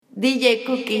DJ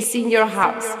cookies in your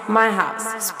house, my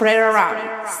house, spread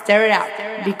around, stir it out,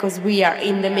 because we are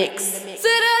in the mix. So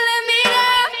don't let me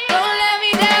down, don't let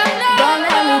me down, no. Don't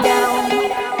let me down.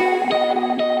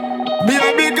 Be a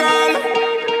big girl,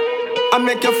 I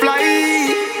make you fly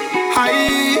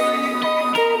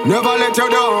high, never let you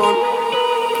down.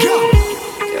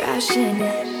 Crashing,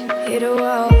 hit a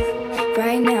wall.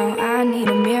 Right now, I need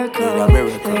a miracle.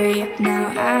 Hurry up now,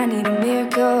 I need a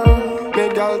miracle.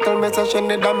 Big girl tell me that she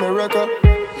need a miracle.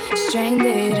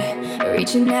 Stranded,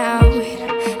 reaching out.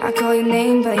 I call your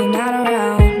name, but you're not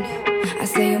around. I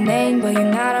say your name, but you're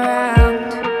not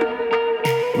around.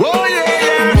 Oh yeah,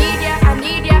 yeah. I need ya, I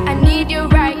need ya, I need you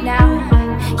right now.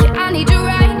 Yeah, I need you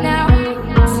right now.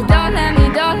 So don't let me,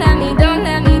 don't let me, don't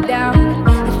let me down.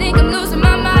 I think I'm losing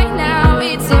my mind now.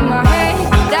 It's in my head,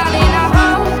 darling, I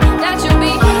hope that you'll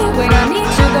be here when I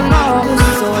need you the most.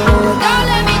 So don't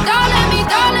let me, don't let me,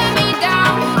 don't let me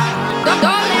down.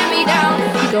 Don't let me down,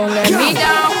 don't let me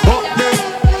down. Up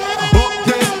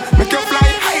there, make you fly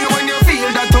high when you feel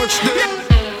that touch there.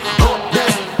 Up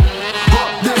there,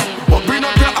 open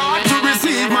up your heart to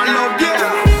receive my love,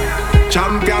 yeah.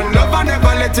 Champion love, I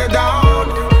never let you down.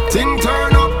 Thing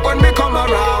turn up when me come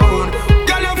around.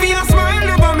 Girl, you feel a smile,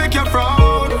 never make you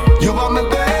frown. You are my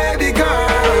baby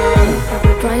girl.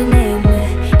 Running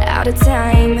out of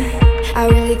time. I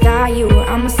really thought you were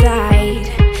on my side,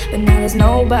 but now there's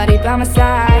nobody by my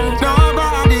side.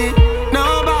 Nobody.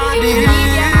 I need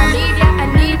ya, I need ya, I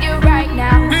need you right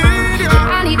now. Need ya.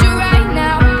 Yeah, I need you right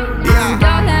now. Yeah.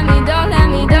 Don't let me, don't let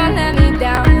me, don't let me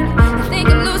down. I think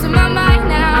I'm losing my mind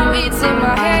now. It's in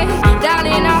my head,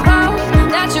 darling, I hope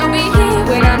that you'll be here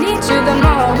when I need you the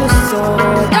most. So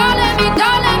don't let me,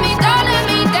 don't let me, don't let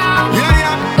me down.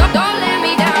 Yeah. Don't let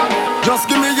me down. Just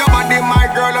give me your body, my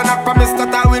girl, and I promise that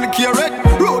I will cure it.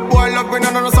 Road boy love me,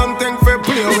 and I know something for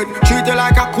play with. Treat you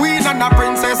like a queen and a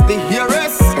princess, the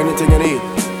heiress. Anything you need,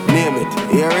 name it,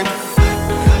 hear it.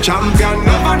 Champion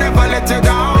never let you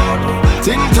down.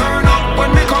 Thing turn up when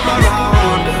me come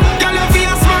around. Girl, you feel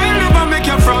a smile, never make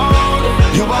you frown.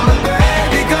 You are my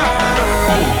baby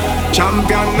girl.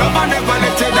 Champion never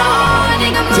let you down.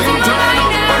 Thing turn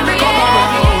up when me come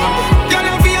around. Girl,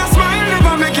 you feel a smile,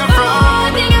 never make you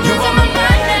frown. You are my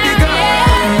baby girl.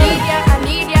 I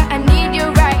need ya, I need you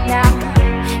right now.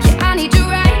 Yeah, I need you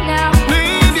right now.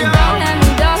 Need ya. Don't let me,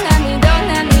 don't let me, don't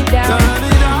let me down. Don't let me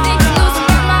down. Think I'm losing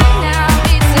my mind now.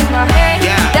 It's in my head,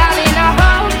 Yeah. darling, I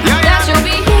hope Yeah. that you'll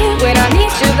be here when I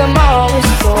need you the most.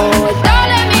 So don't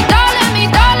let me, don't let me,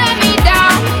 don't let me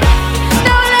down.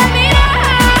 Don't let me down.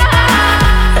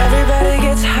 Everybody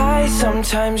gets high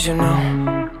sometimes, you know.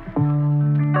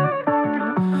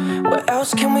 What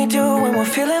else can we do when we're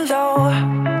feeling low?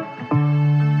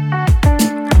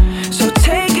 So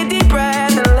take a deep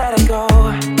breath and let it go.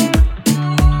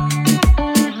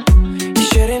 You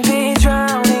shouldn't be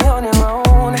drowning on your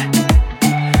own.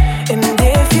 And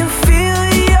if you feel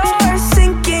you're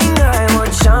sinking, I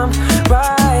will jump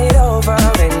right over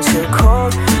into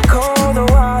cold, cold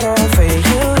water for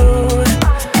you.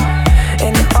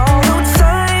 And although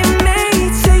time may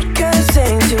take us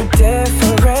into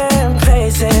different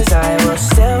places, I will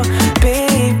still be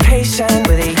patient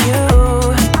with you.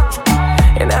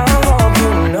 And I hope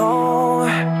you know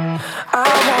I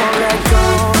won't let go.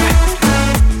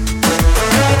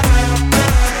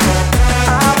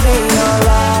 I'll be your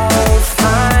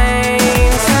lifeline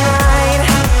tonight.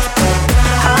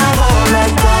 I won't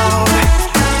let go.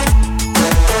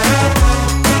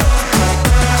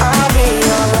 I'll be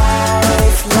your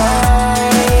lifeline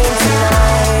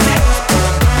tonight.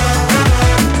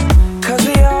 'Cause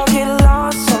we all get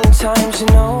lost sometimes, you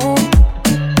know.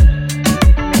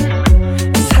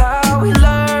 It's how we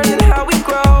learn and how we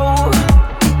grow.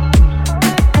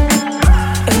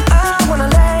 And I wanna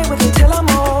lay with you till I'm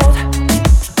old.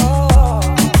 Oh,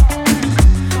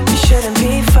 you shouldn't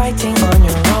be fighting on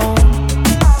your own.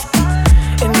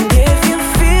 And if you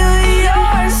feel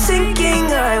you're sinking,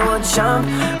 I will jump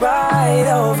right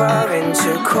over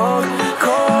into cold,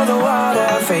 cold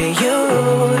water for you.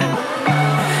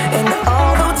 And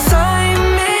although time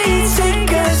may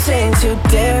take us into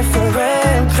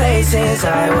different places,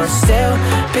 I will still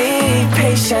be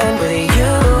patient with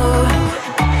you.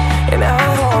 And I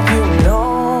hope you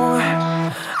know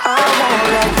I won't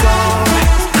let go.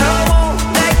 I won't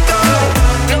let go.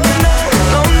 No, no,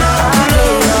 no, no. I'll be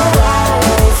your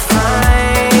lifeline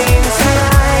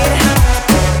tonight.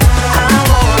 I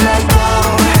won't let go.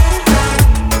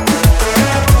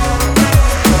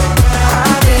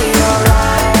 I'll be your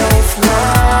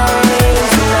lifeline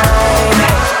tonight.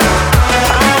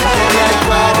 I won't let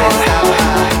go.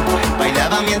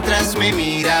 Bailaba mientras me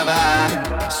miraba.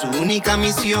 Su única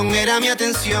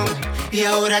atención. Y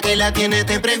ahora que la tienes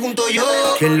te pregunto yo,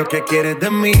 ¿qué es lo que quieres de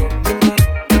mí?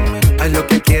 Haz lo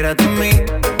que quieras de mí,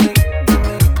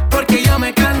 porque ya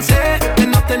me cansé de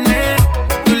no tener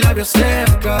tus labios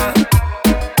cerca.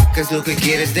 ¿qué es lo que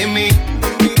quieres de mí?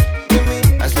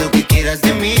 Haz lo que quieras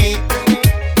de mí,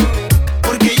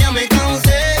 porque ya me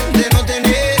cansé de no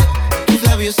tener tus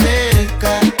labios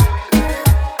cerca.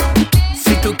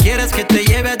 Si tú quieres que te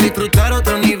lleve a disfrutar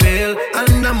otro nivel,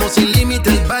 andamos sin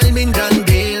límites, Balvin,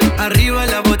 Yandel. Arriba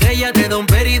la botella de Don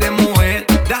Peri de mujer,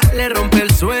 dale, rompe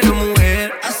el suelo,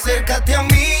 mujer. Acércate a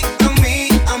mí,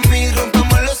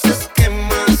 rompamos los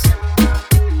esquemas.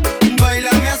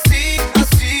 Báilame así,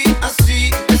 así,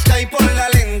 así, Sky por la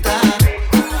lenta.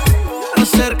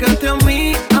 Acércate a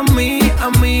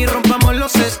mí, rompamos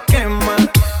los esquemas.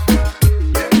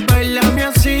 Báilame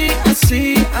así,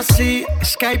 así, así,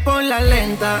 Sky por la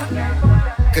lenta.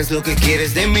 ¿Qué es lo que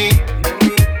quieres de mí?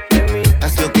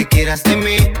 Haz lo que quieras de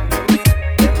mí,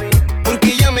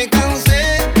 porque ya me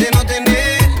cansé de no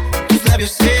tener tus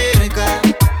labios cerca.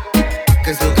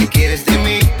 ¿Qué es lo que quieres de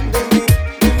mí?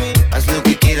 Haz lo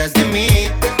que quieras de mí,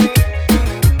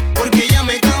 porque ya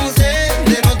me cansé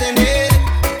de no tener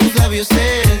tus labios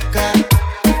cerca.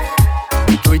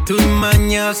 Tú y tus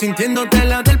mañas, sintiéndote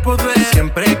la del poder.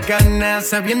 Siempre ganas,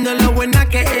 sabiendo lo buena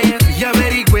que es. Y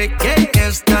averigüe que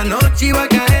esta noche iba a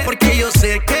caer, porque yo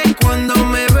sé que cuando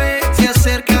me ve se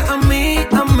acerca a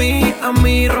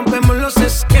mí, rompemos los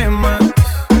esquemas.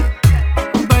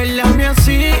 Báilame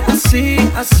así, así,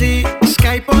 así,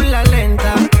 Sky por la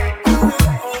lenta.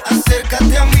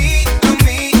 Acércate a mí,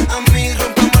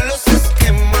 rompamos los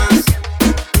esquemas.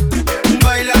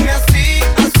 Báilame así,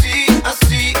 así,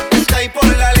 así, Sky por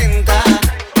la lenta.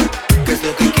 ¿Qué es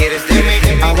lo que quieres de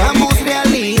mí? Hagamos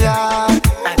realidad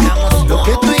lo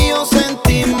que tú y yo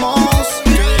sentimos.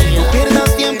 No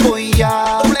pierdas tiempo y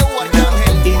ya,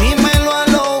 y dímelo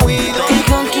al oído. Que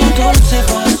con tu dulce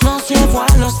voz nos llevo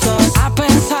a los dos a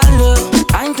pensarlo,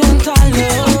 a intentarlo.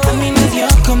 A mí me dio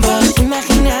con vos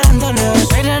imaginándolo,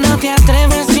 pero no te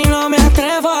atreves si no me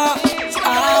atrevo.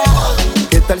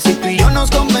 ¿Qué tal si tú y yo nos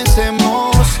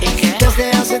convencemos?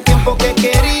 Desde hace tiempo que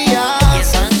quería,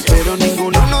 pero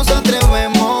ninguno nos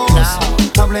atrevemos.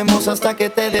 Hablemos hasta que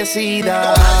te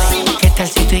decidas. ¿Qué tal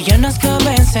si tú y yo nos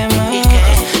convencemos?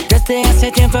 Desde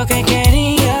hace tiempo que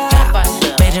quería,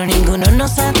 pero ninguno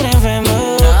nos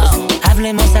atrevemos.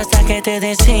 Hablemos hasta que te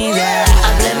decidas.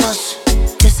 Hablemos,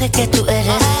 yo sé que tú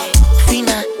eres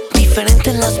fina, diferente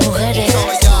en las mujeres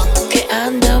que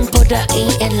andan por ahí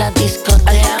en la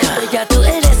discoteca. Ya tú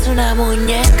eres una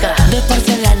muñeca de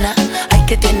porcelana, hay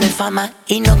que tener fama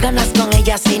y no ganas con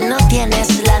ella si no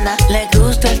tienes lana. Le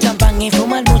gusta el champán y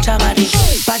fumar mucha marihuana,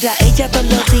 para ella todos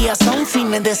los días son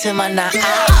fines de semana.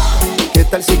 ¿Qué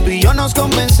tal si tú y yo nos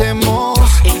convencemos?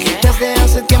 Desde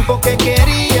hace tiempo que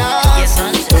quería,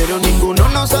 pero ninguno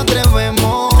nos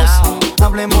atrevemos.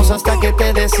 Hablemos hasta que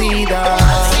te decidas.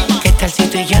 ¿Qué tal si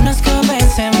tú y yo nos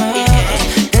convencemos?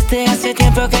 Desde hace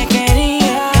tiempo que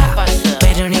quería,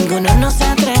 pero ninguno nos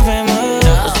atrevemos.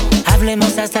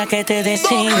 Hablemos hasta que te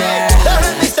decidas. Deja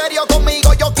el misterio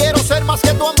conmigo, yo quiero ser más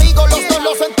que tu amigo. Los dos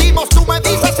lo sentimos, tú me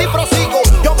dices y prosigo.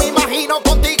 Yo me imagino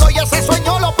contigo y ese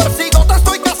sueño lo persigo. Te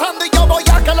estoy casando y yo voy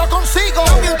a que lo consigo.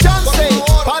 Dame un chance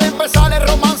para empezar el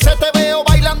romance. Te veo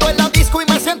bailando en la disco y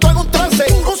me siento en un trance.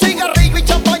 Un cigarrillo y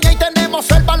champaña y tenemos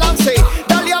el balance.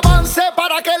 Dale avance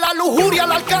para que la lujuria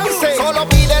la alcance. Solo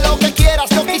pide lo que quieras,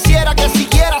 yo quisiera que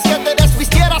siguieras, que te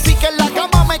desvistieras y que en la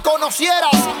cama me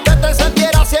conocieras. Que te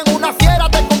encendieras y en una fiera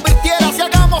te convirtieras y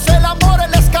hagamos el amor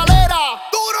en la escalera.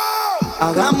 ¡Duro!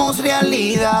 Hagamos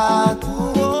realidad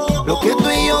lo que tú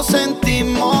y yo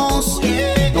sentimos.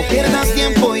 No pierdas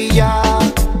tiempo y ya,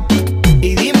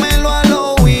 y dímelo al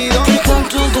oído. Que con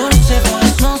tu dulce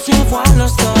voz nos llevo a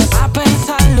los dos a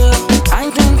pensarlo, a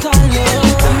intentarlo.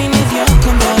 A mí me dio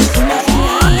con vos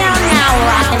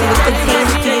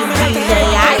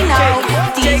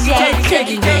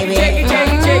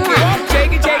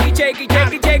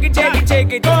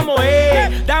 ¿Cómo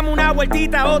es? Dame una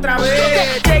vueltita otra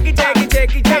vez. Shake it, shake it,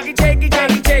 shake it, shake it, shake it,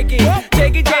 shake it, shake it.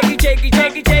 Shake it, shake it, shake it,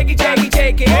 shake it, shake it, shake it,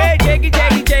 shake it. Shake it,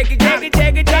 shake it, shake it, shake it,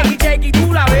 shake it, shake it, shake it.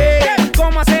 Tú la ves,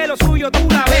 cómo hace lo suyo, tú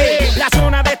la ves. La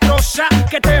zona destroza,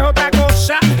 que esto es otra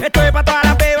cosa. Esto es pa' toda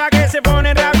la beba que se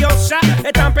pone rabiosa.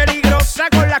 Es tan peligrosa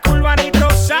con la curva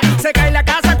nitrosa. Se cae la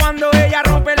casa cuando ella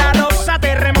rompe la losa.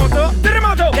 Terremoto,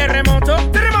 terremoto, terremoto,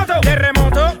 terremoto,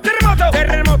 terremoto, terremoto,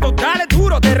 terremoto. Dale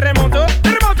duro, terremoto,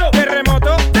 terremoto,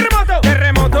 terremoto, terremoto,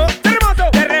 terremoto,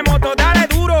 terremoto, terremoto. Dale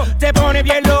duro, te pone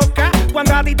bien loca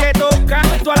cuando a ti te toca.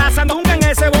 Tú a la sandunga en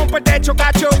ese bumper te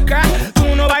choca, choca.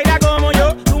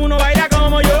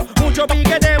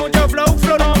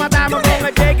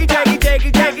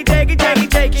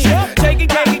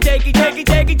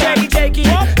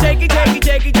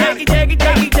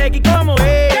 ¿Cómo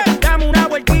es? Dame una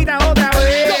vueltita otra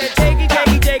vez. Shake it,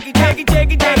 shake it, shake it, shake it,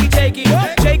 shake it, shake it, shake it.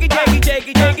 Shake it, shake it, shake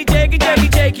it, shake it, shake it, shake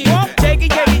it, shake it. Shake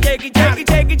it, shake it, shake it, shake it,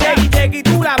 shake it, shake it, shake it.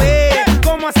 Tú la ves,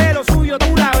 cómo hace lo suyo,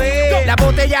 tú la ves. Las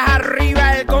botellas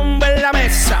arriba, el combo en la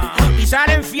mesa. Y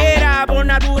salen fieras por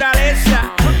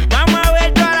naturaleza. Vamos a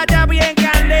ver toda la chapi en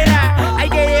candela. Hay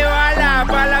que llevarla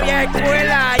para la vieja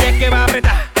escuela. Y es que va a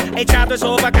apretar, echando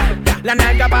eso para acá. La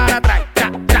nalga para atrás,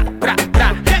 tra, tra, tra,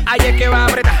 tra. Ahí es que va a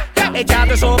apretar,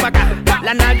 echando eso para acá.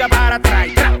 La nalga para atrás,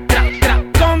 tra, tra, tra.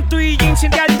 Con tu y jeans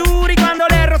sin de altura y cuando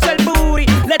le rozo el booty,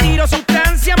 le tiro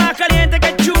sustancia más caliente que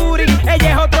el churi.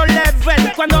 Ella es otro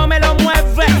level cuando me lo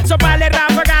mueve. Soparle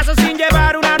rafagazos sin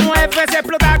llevar una nueve. Se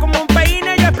explota como un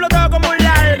peine y explotó como un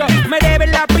largo. Me debe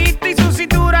la pista y su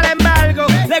cintura le embargo.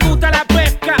 Le gusta la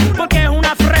pesca porque es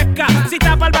una fresca. Si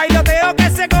tapa el bailoteo que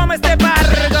se come este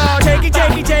barco. Shake it,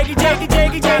 shake it, shake it, shake it,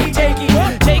 shake it, shake it, shake it.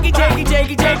 Shake it, shake it,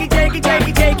 shake it, shake it, shake it, shake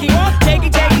it, shake it. Shake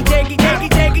it, shake it, shake it, shake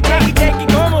it, shake it, shake it, shake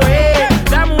it. ¿Cómo es?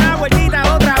 Dame una vueltita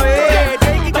otra vez.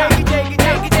 Shake it, shake it, shake it,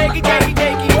 shake it, shake it, shake it,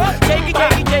 shake it. Shake it,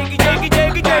 shake it, shake it, shake it,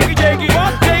 shake it, shake it, shake it.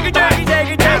 Shake it, shake it,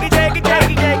 shake it, shake it, shake it, shake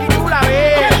it, shake it. Tú la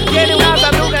ves. Tiene una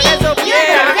sanduca en esos pies.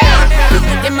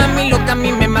 Que mami lo que a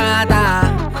mí me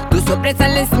mata. Tu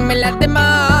sobresale encima de las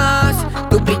demás.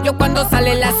 Tu brillo cuando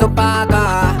sale la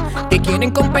sopaga. Te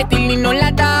quieren competir y no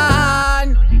la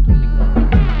dan.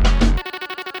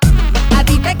 A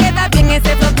ti te queda bien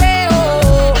ese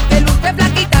fronteo. Te luce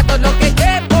flaquita todo lo que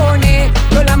te pone.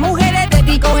 Todas las mujeres de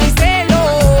ti cogen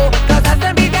celo. Causas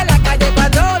envidia en la calle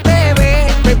cuando te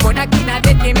ves. Pues por aquí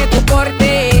nadie tiene tu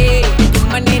porte. Y tu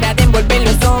manera de envolver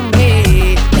los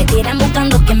hombres. Me tiran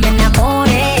buscando que me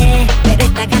enamore. Pero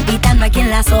esta gatita no hay quien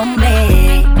la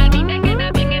asombre.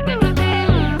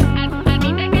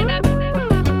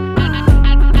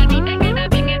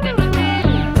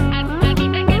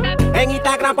 En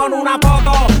Instagram pon una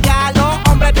foto, ya los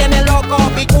hombres vienen locos,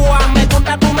 picúa, me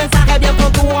conta tu mensaje bien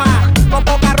fluctúa, con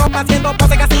poca ropa haciendo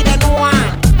pose casi desnuda,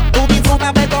 tú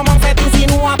disfrutas de cómo se te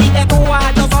insinúa, viste túa,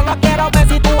 yo solo quiero ver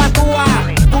si tú actúas,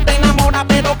 tú te enamoras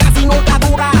pero casi nunca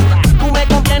dura, tú me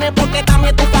convienes porque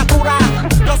también tú facturas,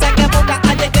 yo sé que buscas a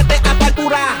alguien que te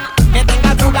apertura, que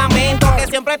tenga fundamento, que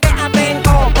siempre esté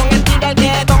atento, con el tiro del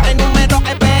gueto, el número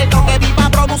experto, que viva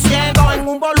produciendo en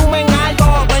un volumen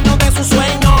alto, dueño de sus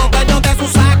sueños, dueño de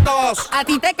sus actos. A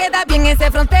ti te queda bien ese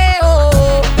fronteo.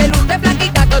 Te luce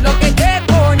flaquita todo lo que te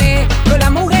pone. Todas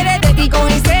las mujeres de ti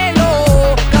cogen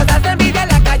celo. Causas envidia en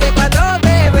la calle cuando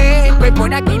te ven. Pues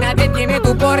por aquí nadie tiene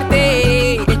tu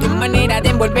porte. Y tu manera de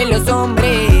envolver los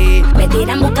hombres. Me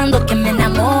tiran buscando que me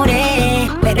enamore.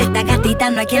 Pero esta gatita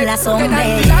no hay quien la asombre.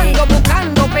 Te están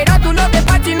buscando, pero tú no te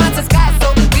fachas y no haces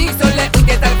caso. Y solo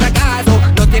huyes al fracaso.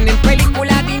 No tienen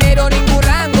película, dinero, ningún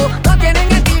rango. No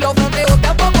tienen estilo, fronteo,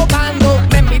 tampoco bando.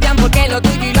 Me envidian porque lo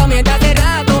tuyo y lo mío está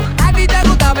cerrado. A ti te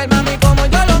gusta ver mami como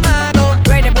yo lo mato.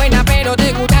 Tú eres buena pero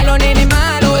te gustan los nenes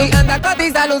malos. Y anda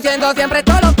cotiza luciendo siempre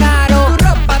todo lo caro. Tu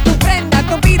ropa, tu prenda,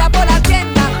 tu vida por la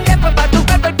tienda. Después pa' tu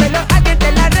cuerpo el pelo alguien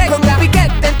te la arregla. Con un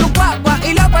piquete en tu guagua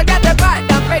y los guardias te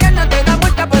faltan. Pero no te da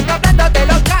multa porque hablando te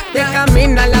lo gastan. Te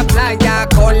camina a la playa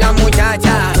con la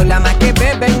muchacha. Son las más que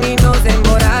beben y no se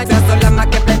emborrachan. Son las más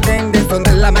que pretenden, son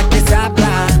de las más que se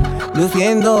hablan.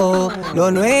 Luciendo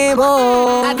lo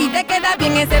nuevo. A ti te queda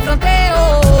bien ese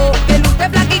fronteo. Que luce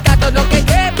flaquita todo lo que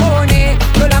te pone.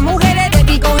 Todas las mujeres de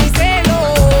ti cogen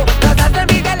celo. Causas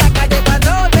envidia en la calle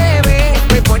cuando te ves.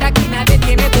 Pues por aquí nadie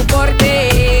tiene tu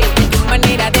porte. Y tu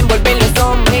manera de envolver los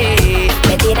hombres.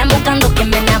 Me tiran buscando que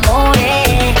me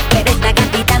enamore. Pero esta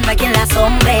gatita no hay quien la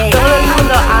asombre. Todo el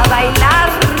mundo a bailar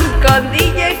con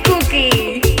DJ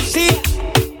Cookie. Sí.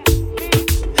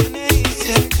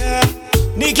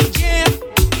 Nicky Jam,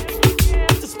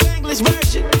 the Spanglish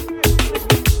version.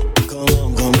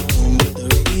 Come on, the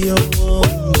radio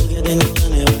on. Que tengo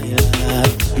ganas de bailar.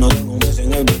 No tengo un beso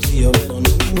en el bolsillo, pero no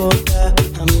me importa.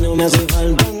 A mí no me hace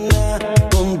falta nada.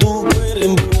 Con tu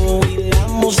cuerpo y la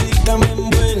música me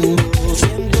envuelvo.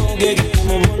 Siento que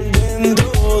quemo por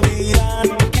dentro. Dirán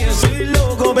que soy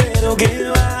loco, pero que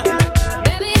va.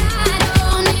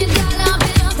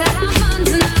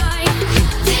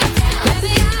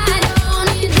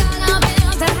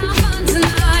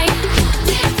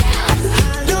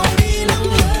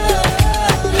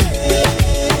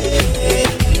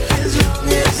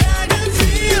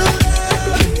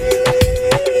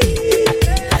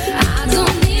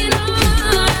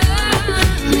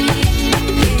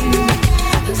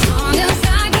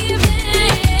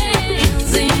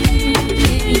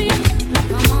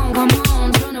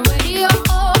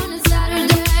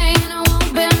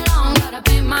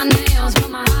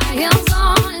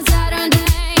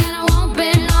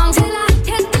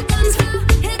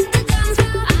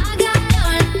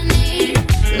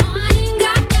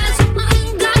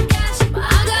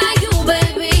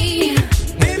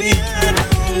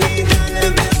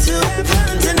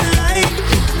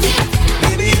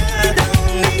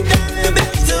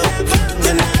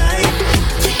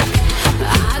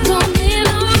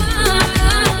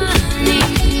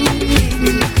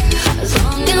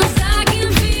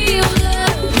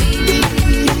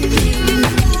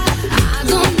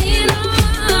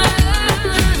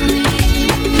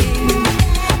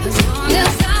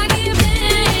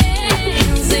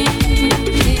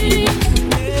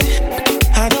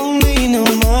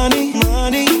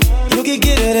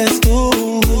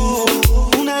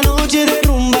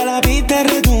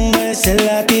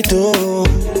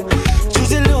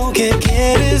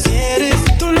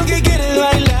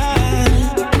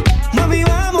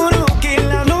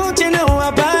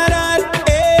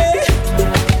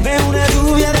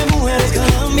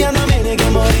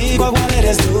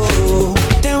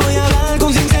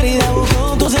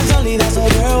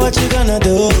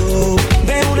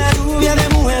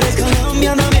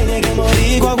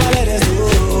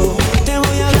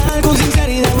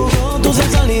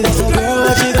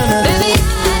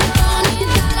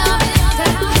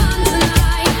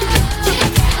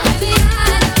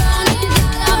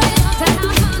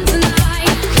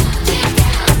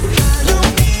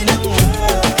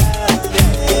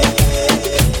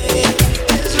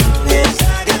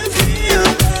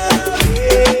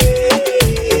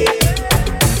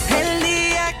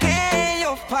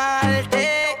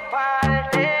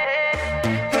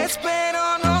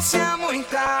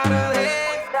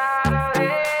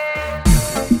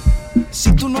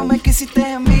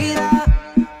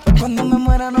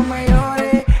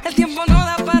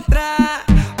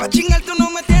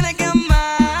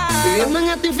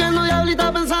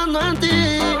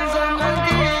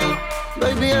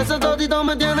 ese todito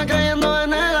me tiene creyendo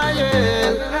en el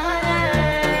ayer.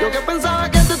 Yo que pensaba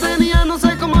que te tenía, no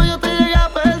sé cómo yo te llegué a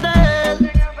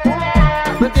perder.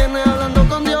 Me tienes hablando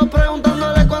con Dios,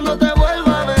 preguntándole cuándo te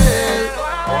vuelva a ver.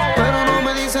 Pero no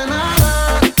me dice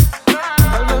nada,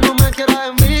 tal vez no me quieras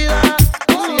en vida.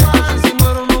 Si estás así, si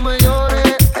muero no me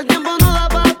llores, el tiempo no da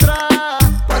para atrás.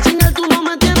 Pa' chingar tú no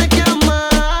me tienes que amar.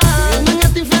 Viviendo en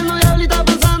este infierno y ahorita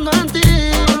pensando en ti.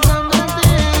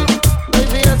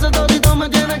 Baby, ese todito me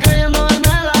tiene creyendo en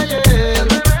el ayer.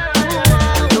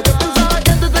 Yo que pensaba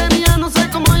que te tenía, no sé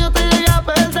cómo yo te llegué a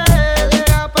perder.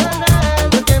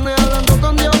 Me tienes hablando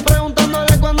con Dios,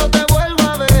 preguntándole cuándo te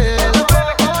vuelva a ver.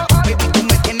 Baby, tú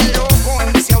me tienes loco,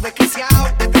 enviciado, desquiciado.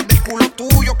 Detrás del culo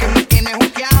tuyo que me tienes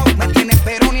juqueado. Me tienes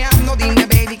peroneando, dime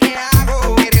baby, ¿qué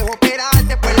hago? ¿Quieres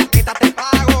operarte? Pues la teta te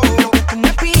pago. Lo que tú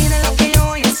me pides, lo que yo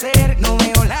voy a hacer. No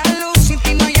veo la luz, sin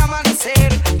ti no hay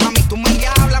amanecer. Mami, tú me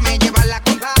diablas, me llevas la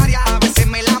contraria. A veces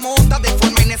me la montas de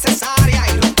forma innecesaria.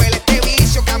 Y romper este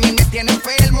vicio que a mí me tiene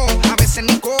enfermo. A veces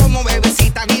ni como,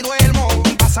 bebecita, ni duermo.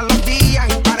 Pasan los días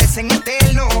y parecen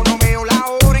eternos. No veo la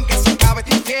hora en que se acabe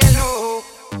este infierno.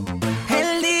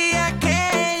 El día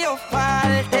que yo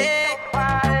falte,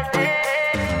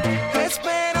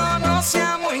 espero no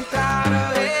sea muy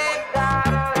tarde.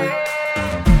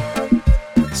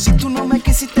 Si tú no me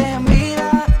quisiste en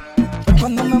vida, pues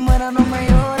cuando me muera no me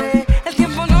llores. El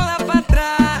tiempo no da para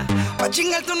atrás. Pa'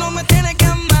 chingar tú no me tienes que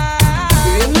amar.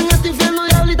 Viviendo en este infierno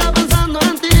y ahorita pensando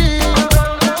en ti.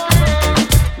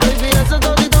 Baby, ese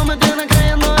todito me tiene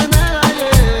creyendo en el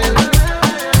ayer.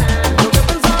 Yo que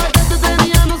pensaba que te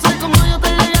tenía, no sé cómo yo te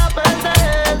llegué a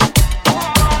perder.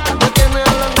 Me tienes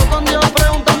hablando con Dios,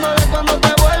 preguntándole cuándo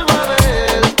te vuelva a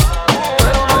ver.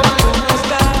 Pero no me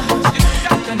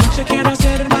Esta noche quiero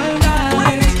hacer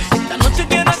maldades. Esta noche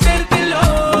quiero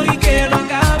hacértelo y que lo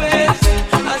acabes.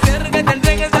 Hacer que te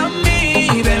entregues a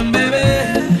mí, ven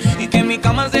bebé. Y que mi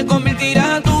cama se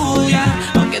convertirá tuya.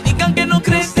 Aunque digan que no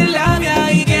crees en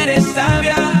labia y que eres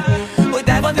sabia, hoy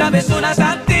te hago travesuras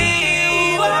a ti.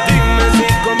 Dime si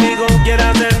conmigo quieres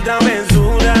hacer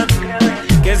travesura,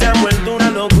 que se ha vuelto una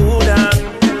locura.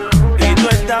 Y tú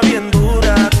estás bien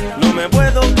dura, no me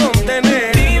puedo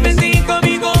contener. Dime si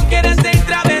conmigo quieres hacer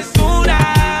travesura.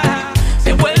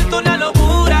 Se ha vuelto una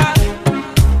locura.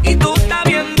 Y tú estás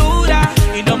bien dura.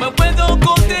 Y no me puedo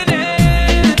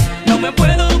contener. No me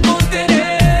puedo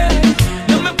contener.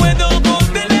 No me puedo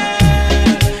contener.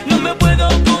 No me puedo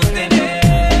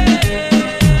contener.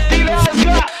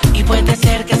 Y puede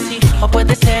ser que sí o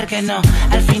puede ser que no.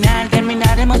 Al final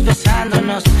terminaremos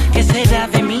besándonos. ¿Qué será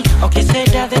de mí o qué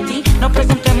será de ti? No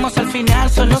preguntemos al final,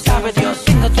 solo sabe Dios.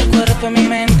 Tengo tu cuerpo en mi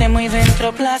mente muy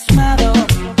dentro plasmado.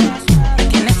 Me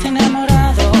tienes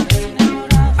enamorado.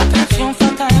 Atracción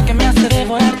fatal que me hace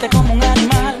devorarte como un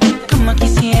animal. Como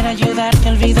quisiera ayudarte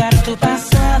a olvidar tu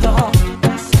pasado,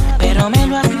 pero me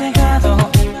lo has negado.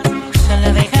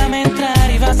 Solo déjame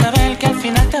entrar y vas a ver que al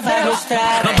final te va a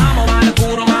gustar. Nos vamos a lo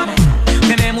puro, mami.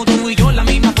 Tenemos tú y yo la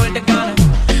misma fuerte gana.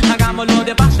 Hagámoslo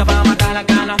de paso para matar la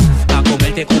gana. Pa'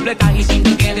 comerte completa y sin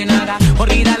que quede nada.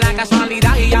 Olvida la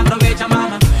casualidad y aprovecha,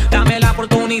 mamá. Dame la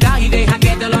oportunidad y deja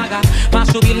que te lo haga. Pa'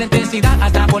 subir la intensidad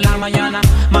hasta por la mañana.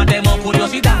 Matemos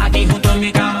curiosidad aquí junto en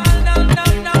mi cama.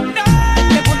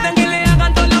 Le gusten que le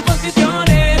hagan todas las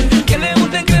posiciones. Que le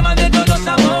gusten cremas de todos los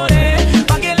sabores.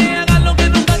 Pa' que le hagan lo que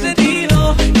nunca ha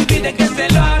sentido. Y pide que se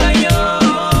lo haga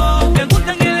yo. Le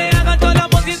gustan que le hagan todas las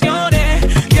posiciones.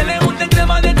 Que le gusten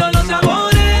cremas de todos los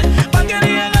sabores. Pa' que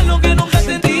le hagan lo que nunca ha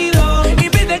sentido. Y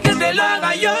pide que se lo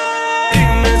haga yo.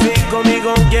 Dime si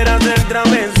conmigo quieres hacer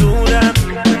travesura,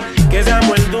 que se ha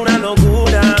vuelto una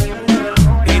locura.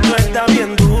 Y tú estás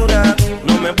bien dura,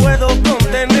 no me puedo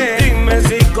contener. Dime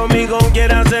si conmigo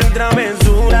quieres hacer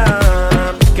travesura,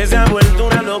 que se ha vuelto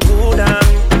una locura.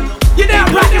 You're now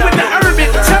rocking with the urban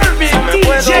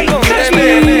DJ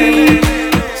Konshens.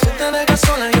 Si te dejas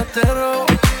sola yo te robo.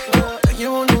 Te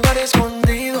llevo a un lugar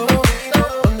escondido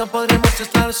donde podremos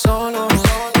estar solos.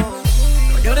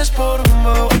 No llores por un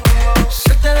bobo.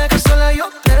 Si te dejas sola yo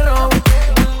te robo.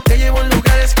 Te llevo a un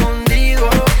lugar escondido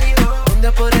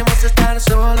donde podremos estar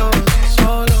solos.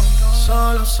 Solo,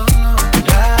 solo, solo.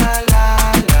 La,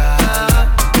 la, la.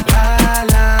 La,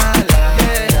 la, la.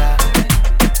 Yeah.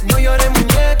 No llores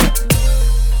muñeca.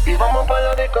 Y vamos pa'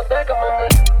 la discoteca, mami.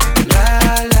 La,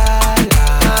 la, la.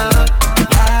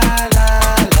 La, la,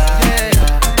 la.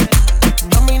 Yeah.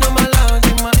 Mami, no me la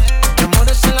última.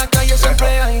 Amores en la calle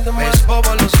siempre hay de más. Es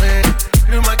bobo, lo sé.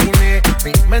 Lo imaginé.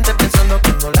 Mi mente pensando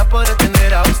que no la podré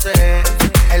tener a usted.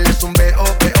 Él es un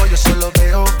B.O.B.O. Yo solo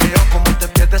veo como te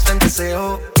pierdes en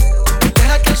deseo.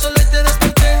 Deja que el sol te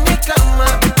despierte en mi cama.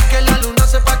 Que la luna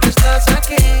sepa que estás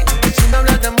aquí. Sin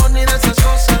hablar de amor.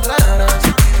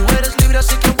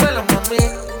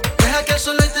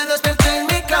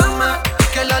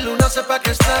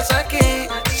 aquí,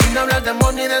 sin hablar de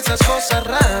amor ni de esas cosas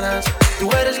raras. Tú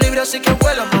eres libre así que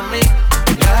vuela por mí.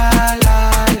 La,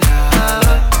 la, la,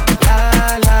 la,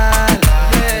 la, la,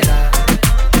 la.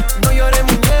 No llores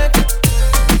muñeca,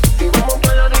 y vamos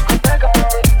pa' la discoteca,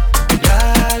 mami. La,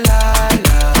 la,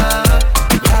 la,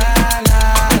 la, la,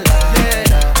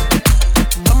 la.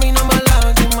 Mami, no me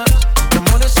lágrimas,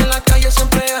 amores en la calle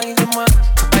siempre hay de más.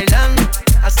 Bailando,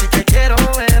 así que quiero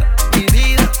ver mi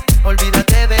vida,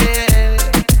 olvídate de él.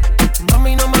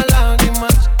 Mami, no más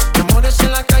lágrimas, amores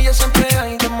en la calle siempre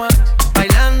hay de más.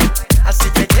 Bailando, así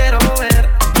que quiero ver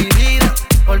mi vida,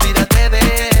 olvídate de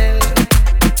él.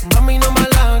 Mami, no más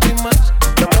lágrimas,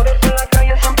 amores en la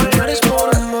calle siempre hay de más. No eres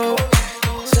por amor,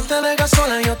 si te dejas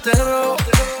sola yo te robo.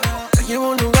 Te llevo a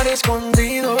un lugar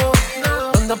escondido,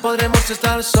 donde podremos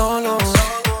estar solos.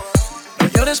 No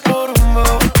llores por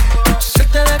amor, si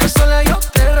te dejas sola yo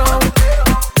te robo.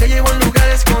 Te llevo a un lugar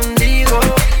escondido,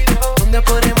 donde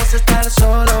podremos estar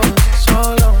solos,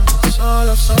 solo,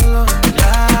 solo, solo.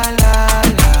 La, la,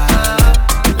 la,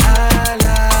 la, la,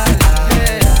 la,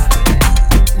 yeah.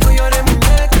 No llores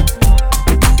muñeca,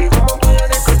 y vamos pa' la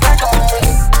discoteca.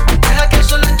 Deja que el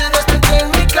sol te despierte en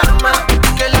mi cama,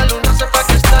 que la luna sepa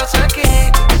que estás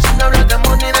aquí, sin hablar de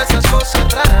amor ni de esas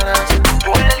cosas raras.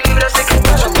 Tú eres libre así que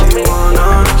pasa conmigo.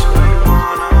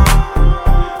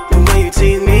 The way you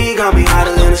tease me got me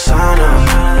hotter than the sauna.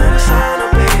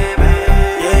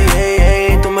 Yeah, yeah,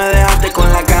 yeah, tú me dejaste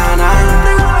con la gana.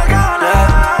 Yeah,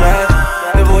 yeah,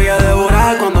 te voy a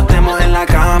devorar cuando estemos en la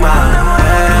cama.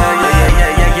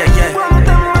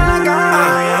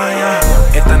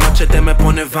 Esta noche te me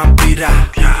pones vampira.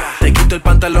 Te quito el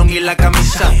pantalón y la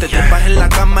camisa. Te trepas en la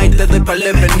cama y te doy par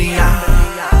de venía.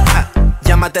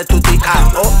 Llámate tu tía,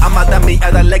 oh, amada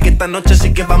mía, dale que esta noche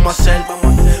sí que vamos a hacer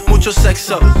mucho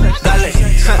sexo, dale,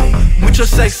 mucho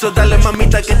sexo, dale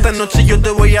mamita que esta noche yo te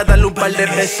voy a dar un par de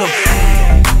besos.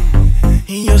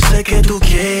 Y yo sé que tú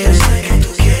quieres,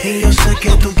 y yo sé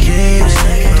que tú quieres,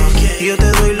 y yo te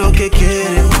doy lo que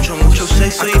quieres, mucho, mucho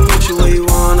sexo y mucho what you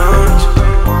wanna.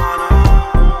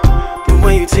 The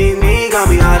way you tease me got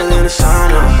me hotter than the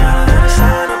sauna.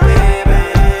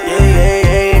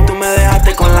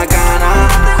 Con la gana,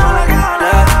 yeah,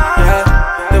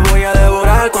 yeah. Te voy a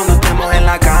devorar cuando estemos en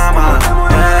la cama,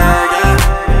 yeah,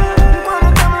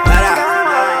 yeah.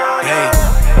 Hey,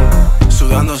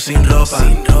 sudando sin ropa,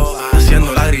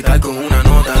 haciéndola gritar con una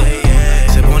nota.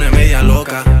 Se pone media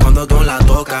loca cuando tú la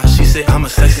tocas. She say I'm a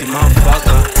sexy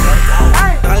motherfucker.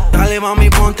 Dale mami,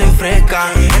 ponte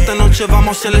fresca. Esta noche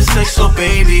vamos a hacer el sexo,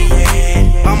 baby.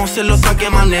 Vamos a hacerlo hasta que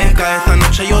amanezca. Esta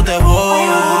noche yo te voy.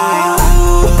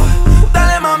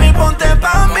 Dale mami, ponte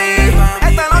pa' mí.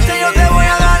 Esta noche yo te voy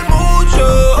a dar mucho.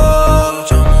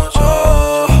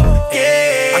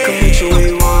 Yeah. I can meet you where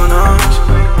you wanna.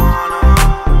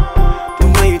 The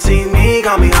way you tease me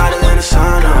got me hotter than the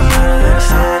sauna.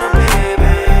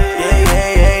 Yeah,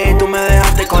 yeah, yeah. Tú me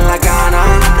dejaste con la gana.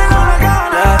 Yeah,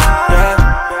 yeah.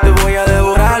 Te voy a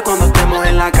devorar cuando estemos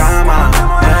en la cama.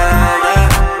 Yeah,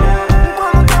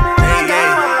 yeah.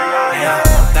 Yeah.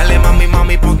 Dale mami,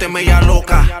 mami, ponte media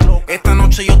loca. Esta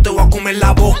noche yo te voy a comer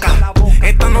la boca.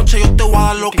 Esta noche yo te voy a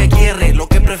dar lo que quieres, lo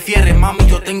que prefieres. Mami,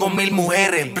 yo tengo 1000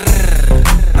 mujeres. Brr.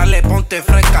 Dale, ponte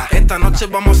fresca. Esta noche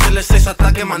vamos a hacerle sexo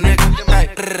hasta que amanezca.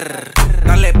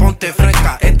 Dale, ponte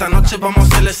fresca. Esta noche vamos a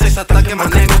hacerle sexo hasta que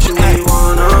amanezca.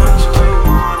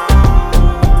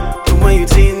 The way you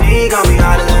tease me got me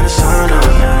hotter than the sauna.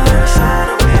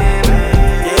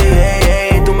 Yeah,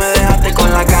 yeah, yeah. Tú me dejaste con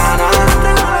la gana.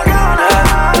 Yeah,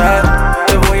 yeah.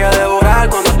 Te voy a devorar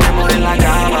cuando estemos en la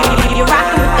cama. You're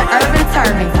rocking with the urban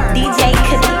servant, DJ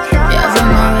Khalid. Yeah, for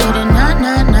my ready, nah,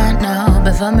 nah, nah, nah.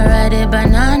 Before me ready,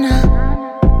 banana.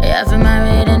 Yeah, for my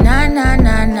ready, nah, nah,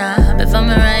 nah, nah. Before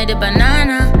me ready,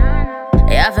 banana.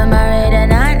 Yeah, for my ready,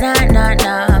 nah, nah, nah,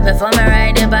 nah. Before me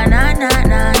ready, banana,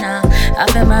 nah, nah. I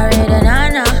feel my ready, nah,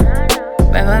 nah.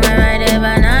 Before me ready,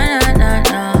 banana, nah,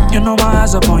 nah. You know my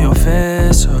eyes up on your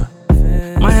face,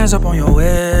 my hands up on your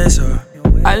waist,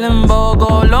 I limbo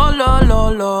go low, low,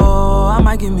 low, low. I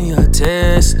might give me a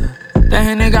taste. That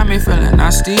Henny got me feeling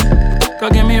nasty. Go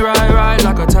get me ride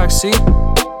like a taxi.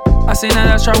 I seen that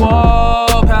extra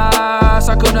walk past.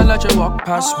 I couldn't let you walk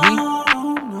past me.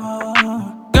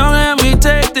 Don't let me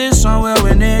take this somewhere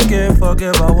we're naked.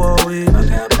 Forget about what we do.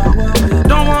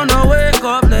 Don't wanna wake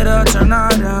up later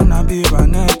tonight and I'll be right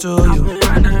next to you.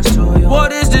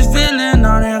 What is this feeling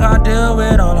I ain't got deal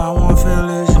with? All I want feel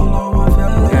is you.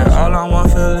 Yeah, all I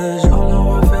want feel is you.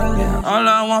 All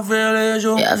I want feel is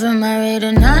you. Yeah, for my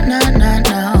ready, nah, nah, nah,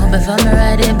 nah. Before me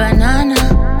ready, banana.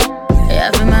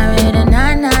 Yeah, for my ready,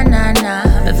 nah, nah, nah, nah.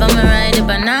 Before me ready,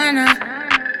 banana.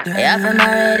 You have to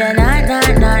marry the na.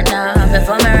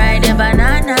 Before me ride the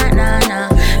banana, na.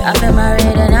 I feel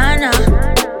married the na.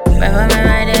 Before me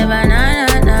ride the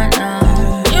banana,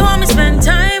 You want me spend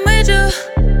time with you,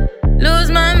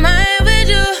 lose my mind with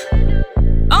you.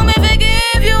 Want me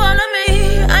forgive you all of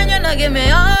me, and you not give me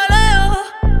all of you.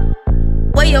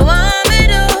 What you want me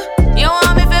do? You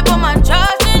want me to put my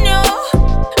trust in you.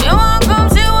 You want come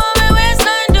see what me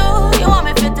waistline do. You want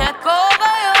me to take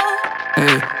over you.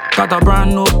 Hey, got a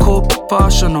brand new coupe,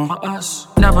 passional.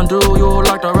 Never do you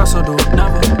like the rest of do.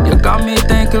 Never. You got me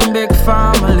thinking big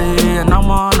family, and I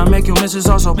wanna make you Mrs.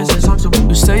 Huxtable.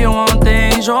 You say you want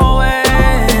things your way,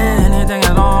 anything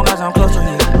as long as I'm close to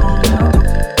you.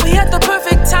 We at the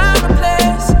perfect time and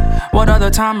place. What other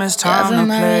time is time to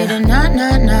play?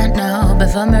 Na.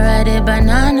 Before me ride the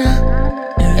banana.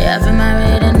 You have to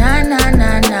marry the na.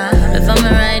 Before me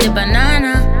ride the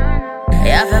banana.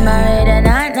 You have to marry the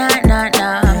na.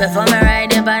 Before me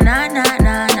ride the banana.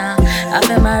 I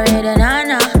feel married and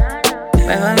na.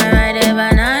 Before me ride the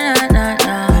banana.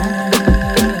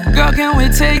 Girl, can we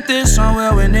take this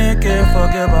somewhere we naked?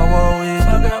 Forget about what we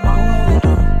do.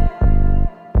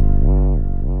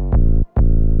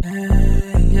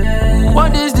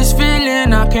 What is this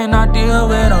feeling I cannot deal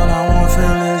with? All I want to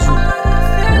feel is you.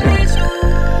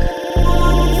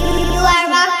 You are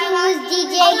rocking with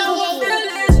DJ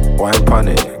Cookie. Wine pon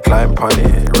it, climb pon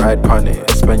it, ride pon it.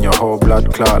 Spend your whole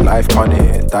blood clot life pon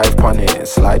it. Dive pon it,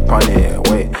 slide pon it.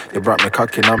 Wait, you brought me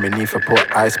cocking on me knee for put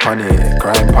ice pon it.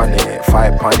 Grind pon it,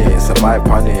 fight pon it, survive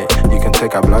pon it. You can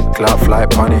take a blood clot, fly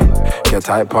pon it. Get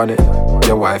tight pon it,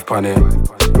 your wife pon it.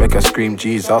 Make her scream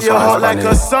Jesus. You're hot like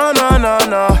a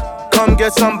sauna. Come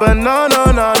get some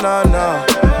banana, na.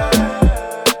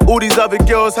 All these other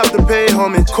girls have to pay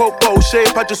homage. Coco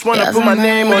shape, I just wanna put my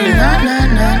name on it.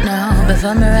 No.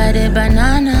 Before me ride the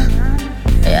banana.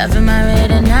 You have to marry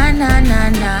the na.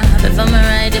 Before me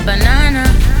ride the banana.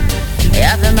 You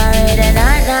have to marry the na.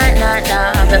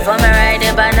 Before me ride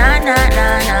the banana.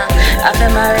 I have to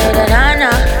marry the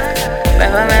na.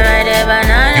 Before me ride the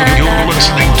banana. You're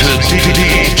listening to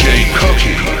DJ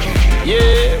Cookie.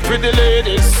 Yeah, pretty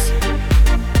ladies.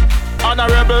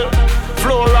 Honorable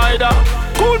flow rider.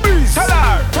 Cool breeze. Tell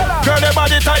her. Girl, your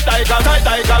body tight like a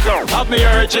girl. Have me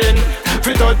urging.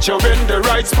 Fi touch you in the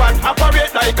right spot.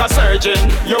 Operate like a surgeon.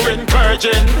 You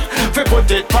encouraging. Fi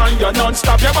put it on you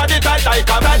non-stop. Your body tight like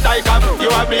a. You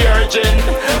have me urging.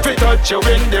 Fi touch you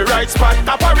in the right spot.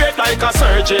 Operate like a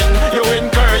surgeon. You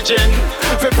encouraging.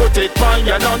 Fi put it on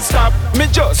you non-stop. Me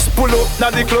just pull up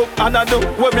na the club and I do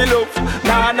what me love.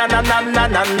 Na.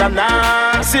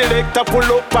 Select a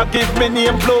pull up and give me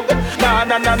name plug. Na.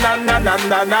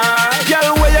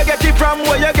 Girl, where you get it from?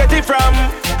 Where you get it from?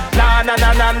 Na.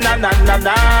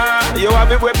 You have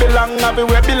me where belong, have me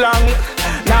where belong.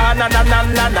 Na.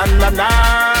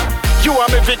 You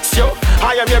want me fix you,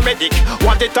 I am your medic.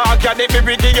 Want it organic, me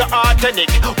ready your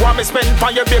authentic. Want me spend for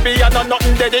your baby, I know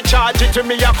nothing that they charge it to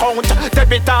me account.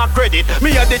 Debit or credit,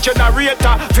 me a the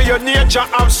generator. For your nature,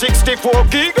 I'm 64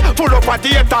 gig. Full up a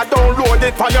data, download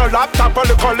it for your laptop or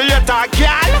the calculator.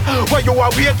 Girl, where you are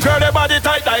wait, girl, your body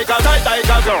tight like a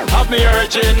girl. Have me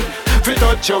urging. Fi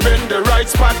touch you in the right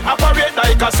spot. Operate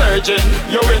like a surgeon.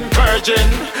 You encouraging.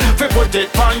 Fi put it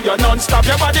on you non-stop.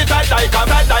 Your body tight like a.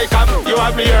 You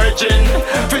have me urging.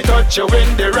 Fi touch you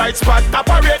in the right spot.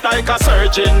 Operate like a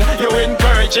surgeon. You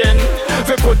encouraging.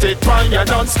 Fi put it on you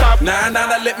non-stop. Nah,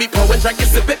 let me pour it, drink it,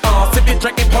 sip it on. Sip it,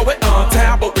 drink it, pour it on.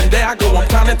 Tab open, there I go. I'm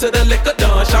climbing to the liquor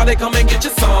done. Shawty, come and get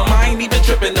your some. I ain't even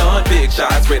tripping on. Big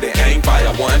shots ready, aim fire.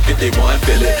 151,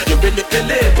 feel it. You really feel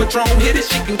it. Patron hit it,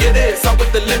 she can get it. So with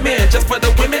the limit. Just for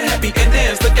the women, happy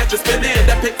endings. Look at you spinning,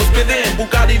 that paper spinning.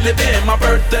 Bugatti living, my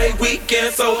birthday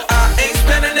weekend. So I ain't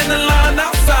spending in the line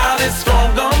outside. It's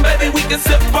strong gum, baby, we can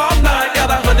sip all night.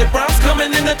 Got 100 rounds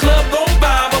coming in the club, gon'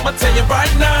 buy. I'ma tell you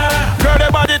right now. Girl,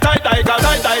 your body tight like a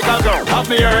girl.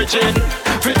 Have me urging.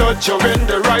 Fi touch you in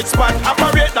the right spot.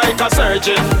 Operate like a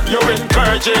surgeon. You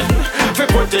encouraging. Fi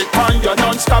put it on you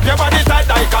non-stop. Your body tight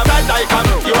like a.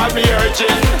 You have me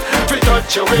urging. Fi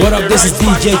touch you in What up, this is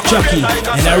DJ Chucky,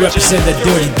 and I represent the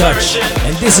Dirty Dutch.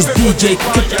 And this is DJ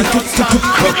Cookie.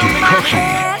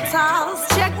 Head toss,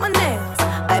 check my nails.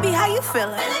 Baby, how you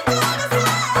feeling?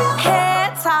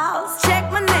 Head toss, check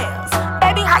my nails.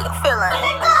 Baby, how you feeling?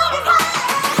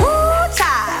 Woo,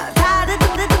 child, tired of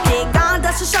the dick, gone,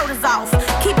 dust your shoulders off.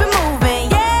 Keep it moving,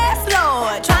 yes,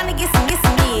 Lord. Trying to get some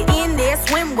in there,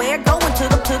 swimwear, going to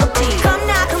the peak. Come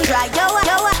now, come dry, yo.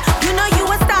 You know you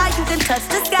a star, you can touch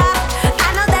the sky.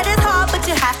 I know that it's hard, but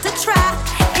you have to try.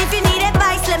 If you need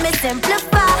advice, let me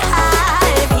simplify.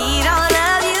 If he don't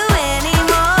love you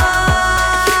anymore,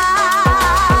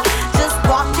 just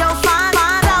walk your fine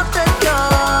line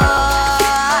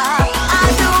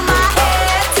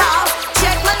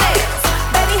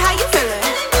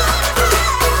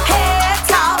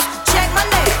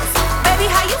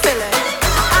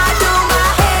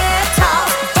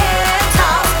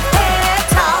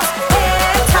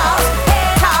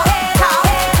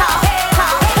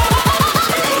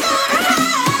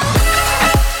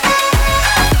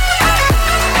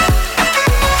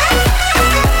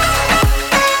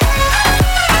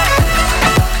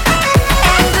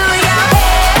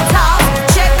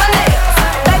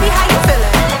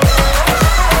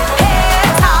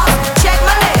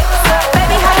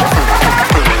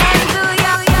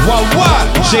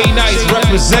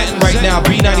representing right now,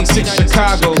 B96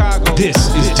 Chicago. This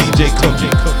is DJ Cookie.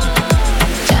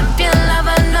 Champion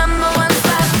lover, number one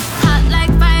spot. Hot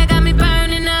like fire, got me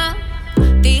burning up.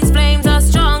 These flames are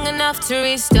strong enough to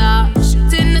restart.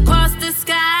 Shooting across the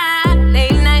sky.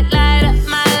 Late night light up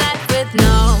my life with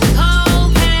no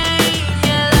cocaine.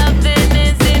 Your loving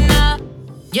is enough.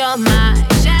 You're my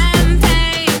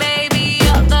champagne, baby.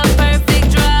 You're the perfect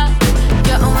drug.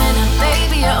 You're a winner,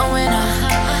 baby. You're a winner.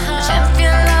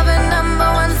 Champion lover, number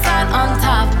one spot on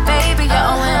top, baby. You're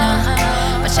a winner.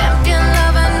 My champion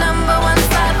lover, number one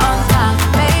spot on top,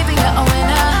 baby. You're a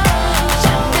winner.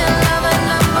 Champion lover,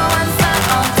 number one spot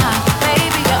on top,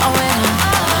 baby. You're a winner.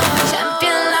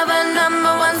 Champion lover,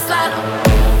 number one spot.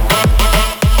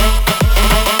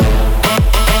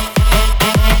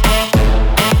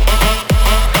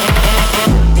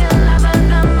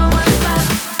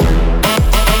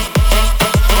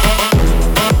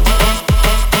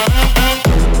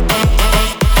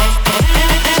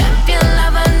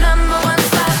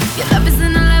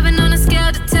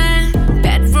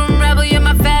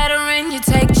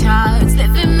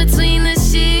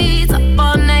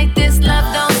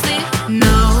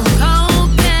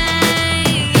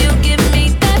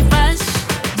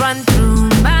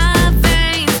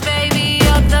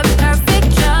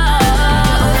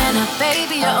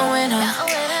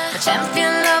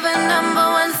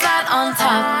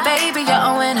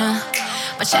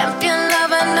 Champion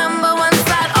lover, number one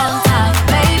spot on top,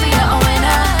 baby, you're a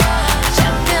winner.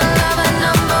 Champion lover,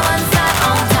 number one spot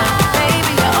on top,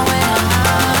 baby, you're a winner.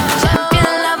 Champion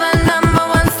lover, number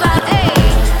one spot, ayy.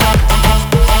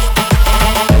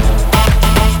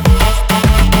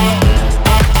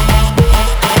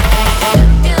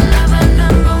 Champion lover,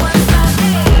 number one spot,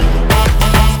 ayy.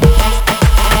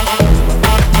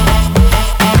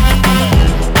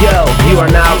 Yo, you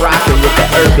are now rocking with the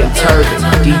Urban Turban,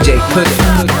 DJ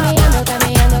Cookie.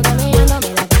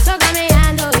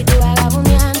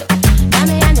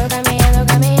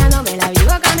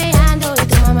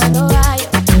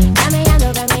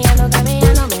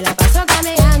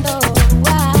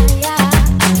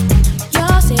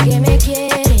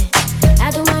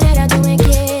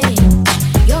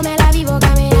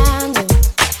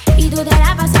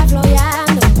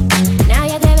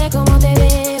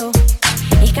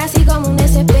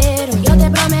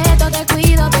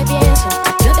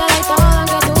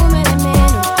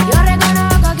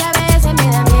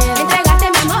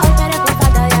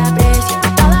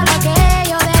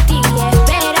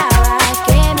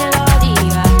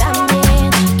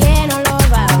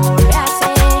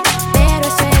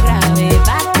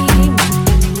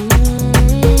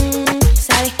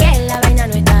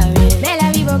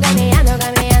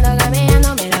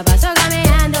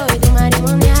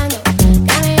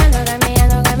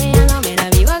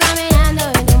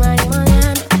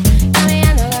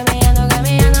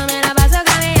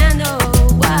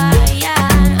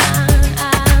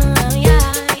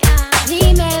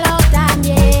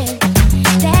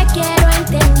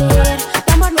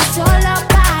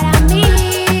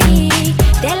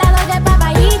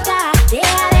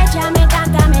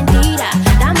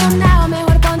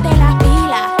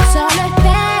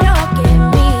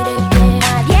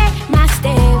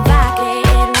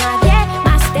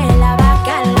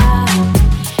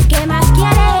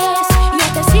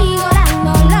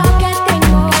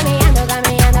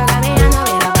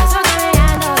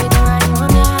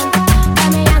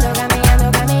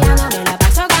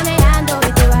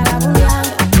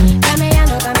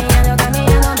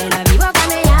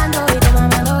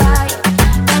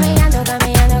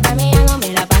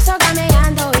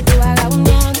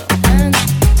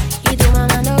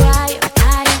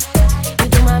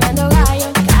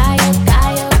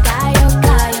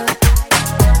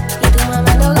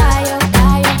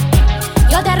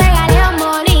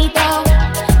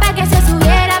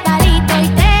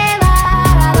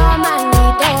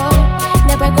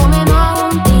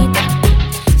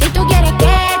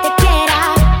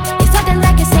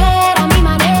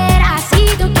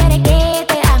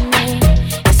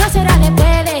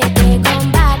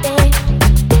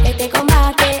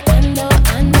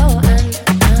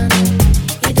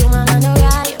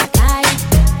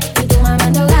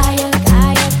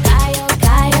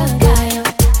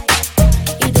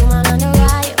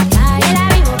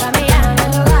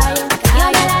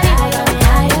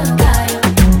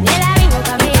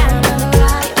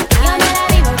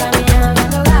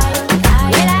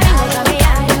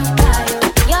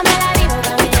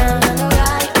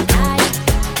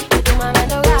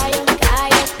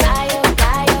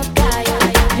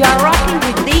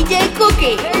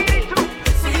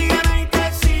 Sígueme y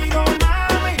te sigo,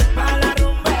 mami, pa' la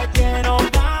rumba que nos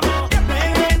vamos,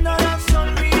 bebiendo los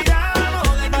solos.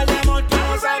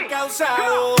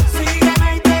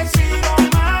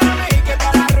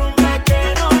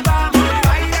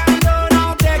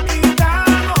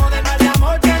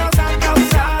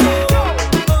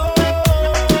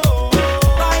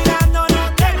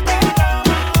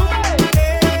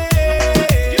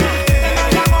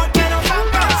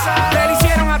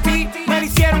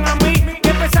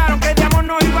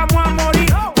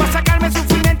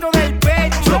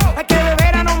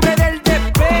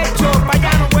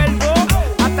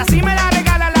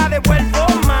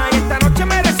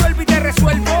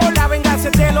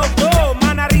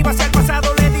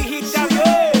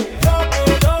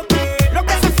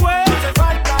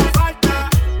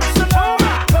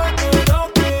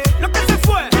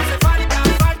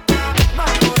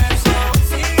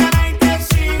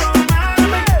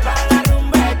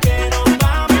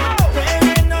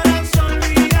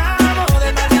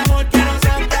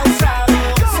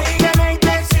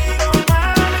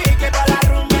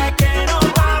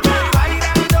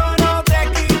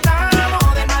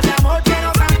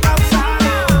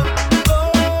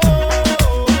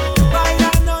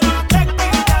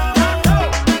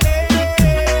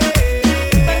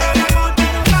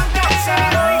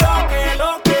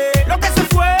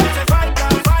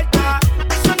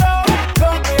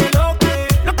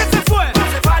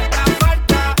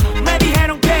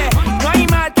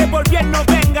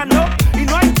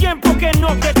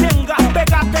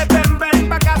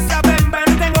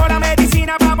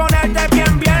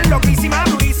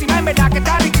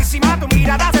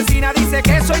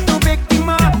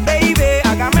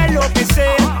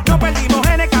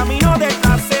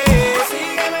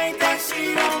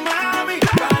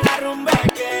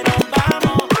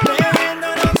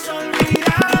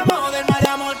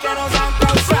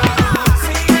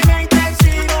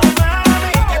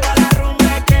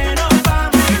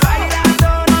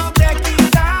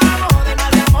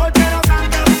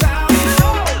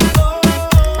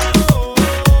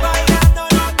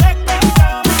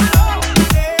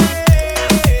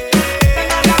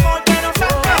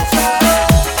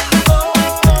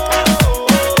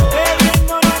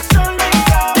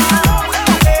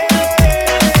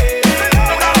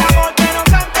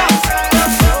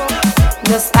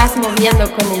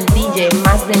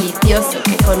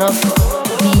 conozco.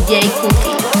 DJ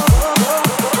Cookie.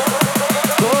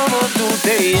 ¿Cómo tú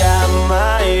te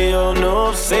llamas? Yo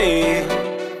no sé.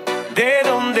 ¿De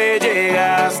dónde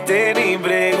llegaste? Ni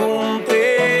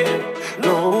pregunté.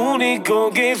 Lo único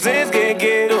que sé es que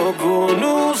quiero con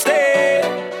usted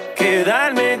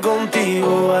quedarme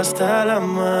contigo hasta el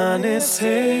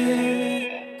amanecer.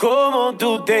 ¿Cómo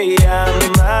tú te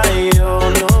llamas? Yo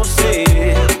no sé.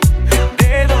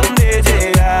 ¿De dónde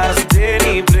llegaste?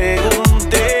 Ni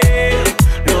pregunté.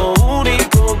 Lo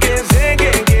único que sé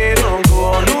que quiero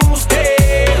con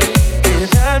usted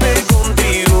quedarme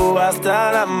contigo hasta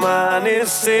el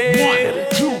amanecer.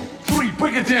 1, 2, 3,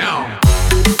 break it down.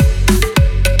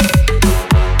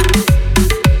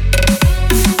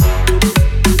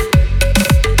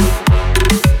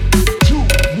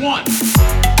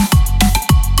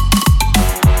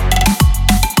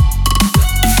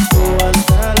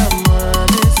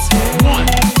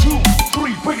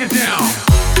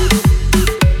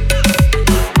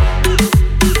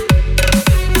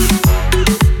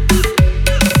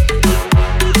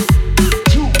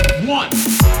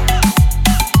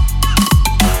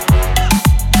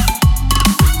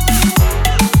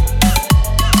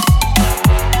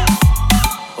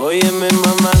 Óyeme,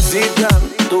 mamacita,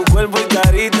 tu cuerpo y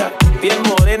carita, piel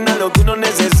morena, lo que uno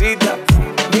necesita.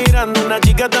 Mirando una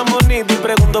chica tan bonita y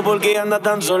pregunto por qué anda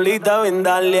tan solita. Ven,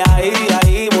 dale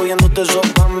ahí, moviéndote eso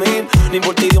pa' mí. Ni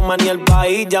por ti, Dios, ni el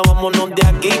país. Ya vámonos de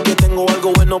aquí, que tengo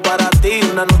algo bueno para ti.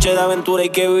 Una noche de aventura hay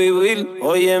que vivir.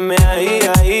 Óyeme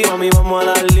ahí, mami, vamos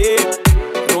a darle.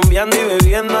 Rumbeando y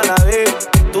bebiendo a la vez.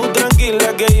 Tú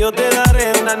tranquila que yo te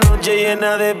daré una noche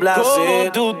llena de placer.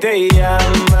 ¿Cómo tú te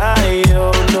llamas?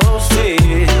 Yo no sé.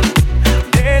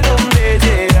 ¿De dónde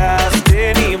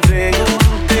llegaste? Ni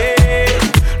pregunté.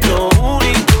 Lo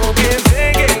único que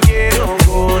sé que quiero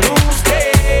con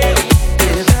usted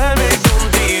quedarme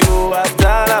contigo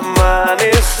hasta el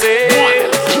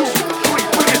amanecer.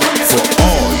 For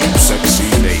all you sexy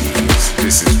ladies,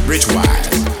 this is Richwise.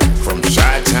 From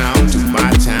Chi-Town to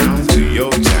my town to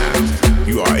your town,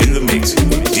 you are in the mix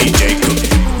with DJ Cookie,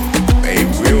 a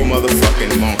real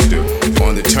motherfucking monster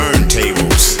on the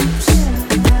turntables.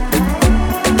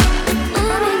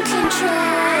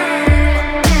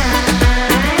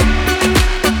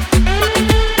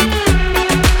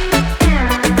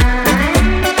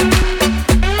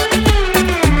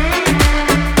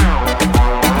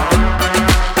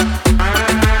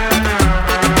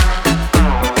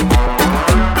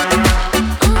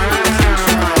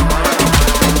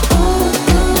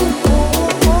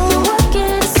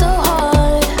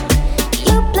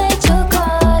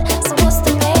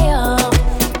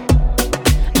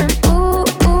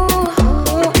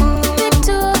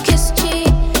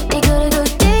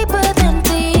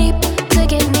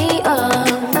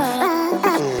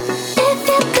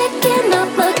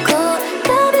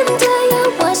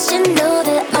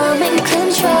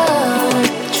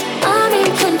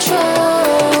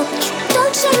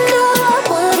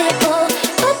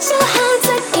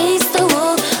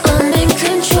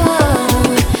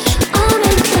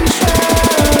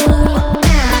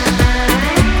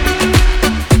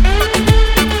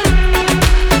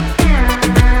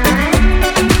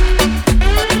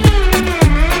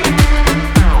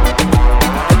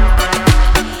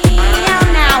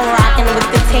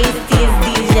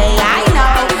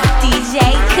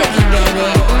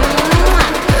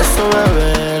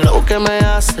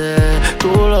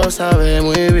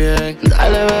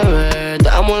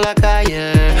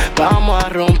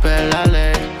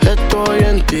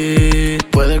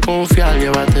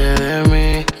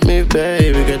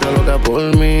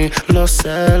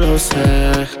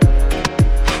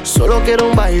 Solo quiero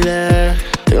un baile,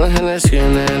 tengo el Genesis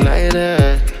en el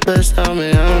aire.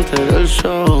 Bésame antes del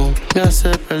show, me hace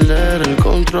perder el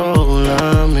control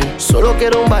a mí. Solo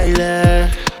quiero un baile,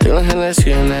 tengo el Genesis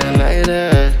en el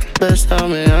aire.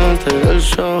 Bésame antes del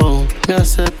show, me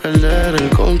hace perder el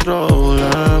control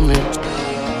a mí.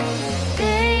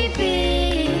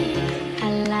 Baby,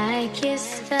 I like your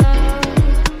stuff.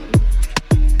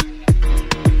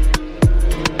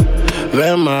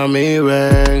 Ven mami,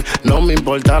 ven, no me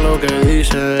importa lo que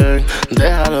dicen.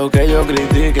 Deja lo que yo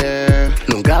critique,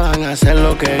 nunca van a hacer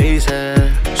lo que hice.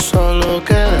 Solo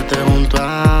quédate junto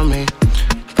a mí.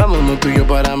 Vámonos tú y yo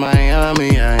para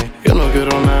Miami, ay. Yo no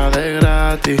quiero nada de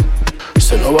gratis.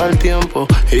 Se nos va el tiempo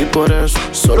y por eso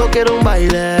solo quiero un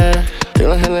baile.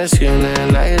 Tengo el Genesis en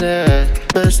el aire.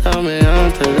 Bésame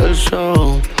antes del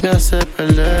show, me hace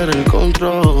perder el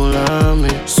control a mí.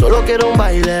 Solo quiero un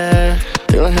baile.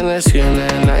 Tengo el Genesis en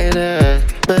el aire.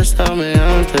 Bésame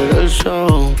antes del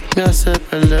show, me hace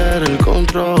perder el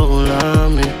control a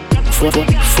mí.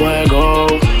 Fuego,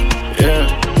 yeah.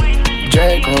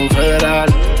 DJ Confederal,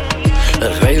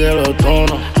 el rey de los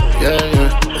tonos. Yeah, yeah,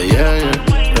 yeah, yeah.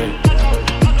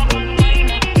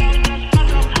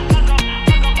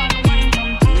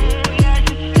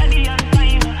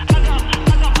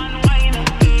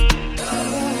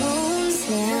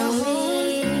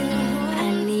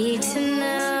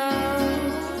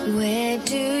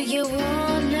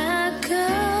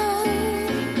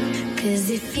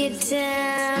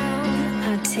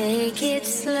 Take it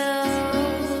slow,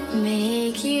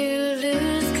 make you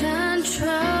lose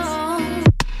control.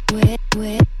 Wet,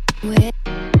 wet, wet,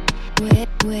 wet,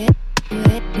 wet, wet,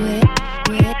 wet, wet,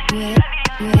 wet,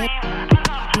 wet,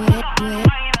 wet, wet,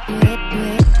 wet,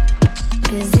 wet.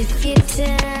 'Cause if you're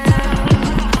down,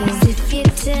 'cause if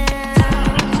you're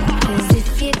down, 'cause if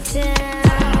you're down.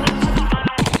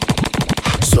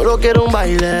 Solo quiero un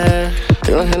baile,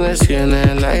 tengo Genesis en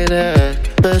el aire.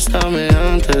 Bésame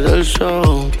antes del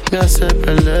show, me hace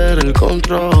perder el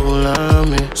control a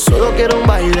mí. Solo quiero un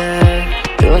baile,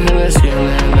 tengo Genesis en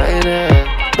el aire.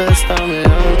 Bésame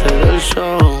antes del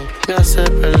show, me hace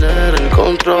perder el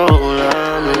control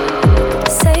a mí.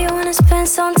 Say you wanna spend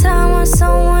some time with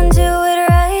someone, do it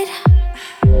right.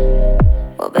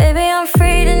 Well, baby, I'm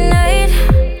free tonight.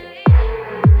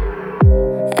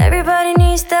 Everybody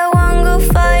needs that one good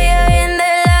fire in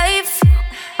their life.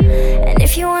 And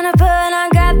if you wanna burn, I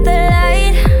got the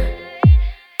light.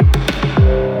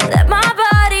 Let my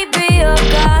body be your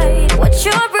guide. Watch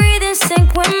your breathing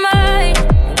sync with mine.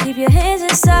 And keep your hands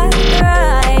inside the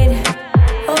ride.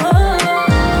 Oh,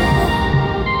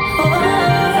 oh,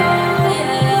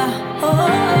 yeah. Oh,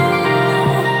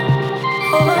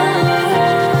 oh,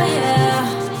 yeah.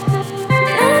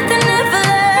 Nothing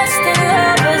everlasting,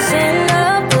 lovers in the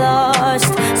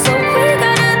lost. So we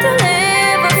gotta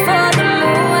deliver for the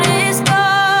mood is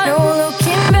gone. No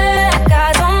looking back,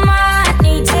 eyes on mine.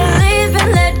 Need to live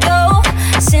and let go.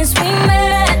 Since we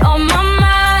met, on my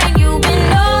mind, you've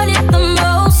been on it the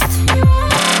most.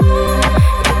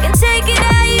 You can take it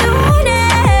how you want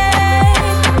it.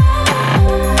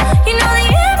 You know the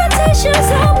invitation's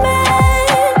open.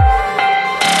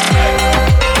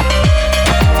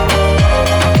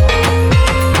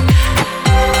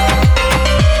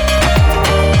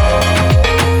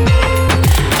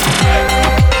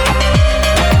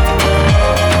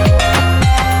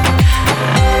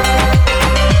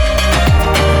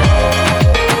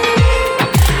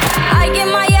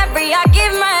 I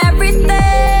give my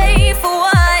everything for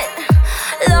what?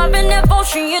 Love and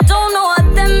devotion, you don't know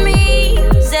what that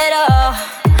means at all.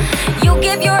 You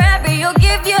give your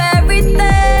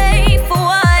everything for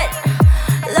what?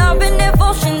 Love and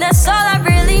devotion, that's all I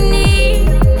really need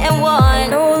and want.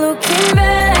 No looking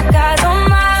back, eyes on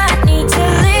mine. Need to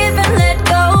live and let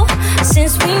go.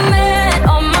 Since we met,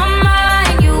 on my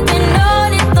mind, you've been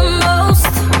on it the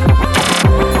most.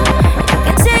 You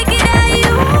can take it how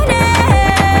you want it.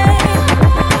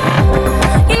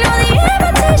 You know the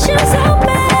invitation's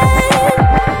open.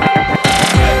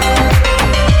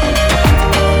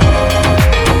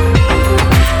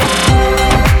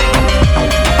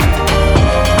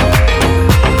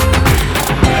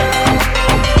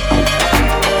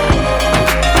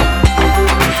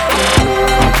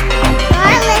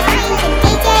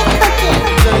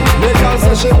 Me girl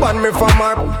say she want me from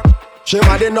her. She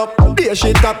mad enough, there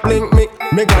she top link me.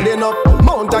 Me glad enough,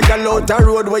 mount a girl out a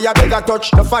road where you beg a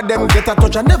touch. Enough of them get a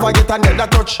touch and never get another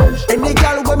touch. Any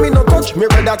girl when me no touch, me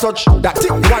rather touch. That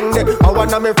tick one day, I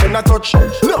wanna me friend a touch.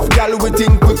 Enough girl we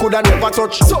think we coulda never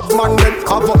touch. Some man them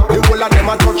have up the whole of them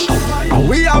a touch. And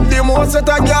we have the most set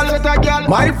a girl.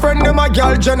 My friend them a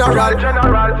girl general.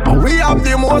 And we have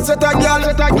the most set a girl.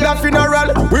 With a funeral,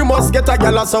 we must get a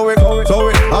girl so we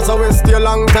stay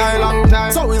long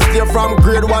time. So we stay from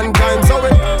grade 1 time. So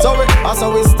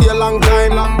we stay long time.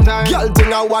 Girl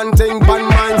thing a one thing pan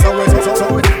mine. So we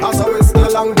stay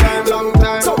long time.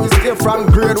 So we stay from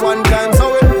grade 1 time. So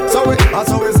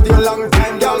we stay long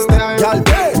time. Girl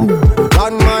stay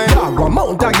on mine. Go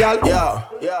mount a girl.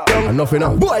 Yeah. Enough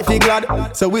enough. Boy feel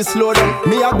glad. So we slow down.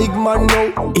 Me a big man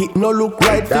now. It no look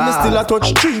right. For me still a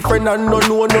touch 3 friend and no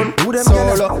know none. Who them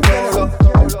solo.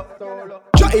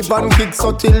 Drive and kick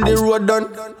so till the road done.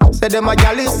 Say them a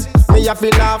gallus, me a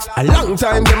feel laugh. A long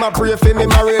time them a pray for me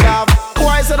married off.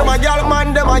 Why say them a gal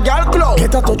man, them a gal clown.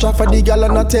 Get a touch off of the gal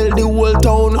and I tell the whole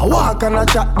town. I walk and I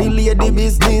chat the lady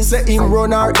business. Say him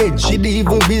run her head, she the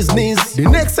evil business. The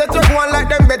next set up one like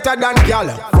them better than gal.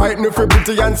 Fighting for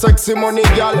pretty and sexy money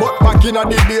gal. But back in the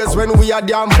days when we are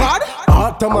damn bad,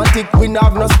 automatic we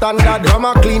have no standard. From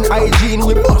a clean hygiene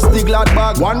we bust the glad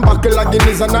bag. One buckle of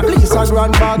Guinness and at least a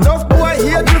grand bag. Enough boy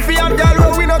here to fear gal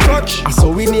where we no touch.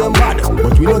 So we name bad,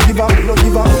 but we no give up.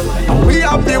 We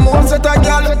have the most set a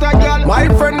gal. My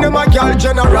friend them a girl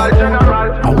general.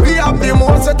 And we have the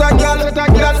most set a girl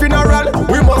funeral.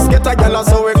 We must get a girl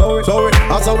so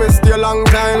we stay long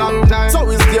time. So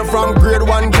we stay from grade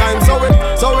 1 time. So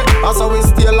we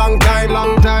stay long time.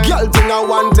 Girl thing a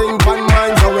one thing pan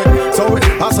mine. So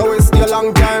we stay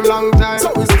long time.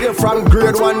 So we stay from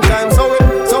grade 1 time. So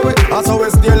we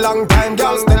stay long time.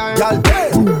 Girl stay, girl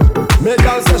hey. Me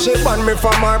girl say she ban me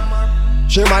from her.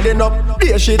 She mad enough,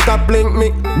 there she tap link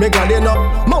me glad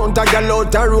enough. Mount a girl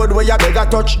out the road where you beg a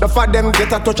touch. The for them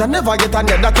get a touch, I never get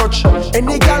another touch.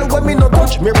 Any girl when me no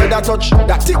touch, me rather touch.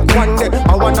 That thick one day,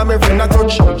 I wanna me friend a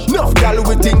touch. Enough girl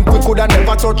we think we coulda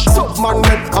never touch. Some man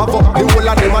make have up, the whole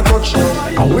of them a touch.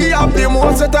 And we have the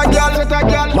most set a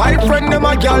girl. My friend them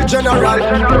a girl general.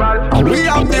 And we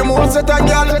have the most set a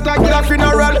girl. The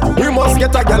funeral, we must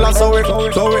get a girl so we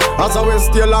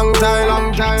stay long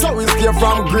time. So we stay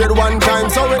from grade 1 time.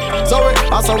 So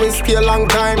we stay long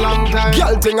time.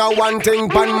 Girl thing a one thing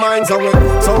pan mine. So we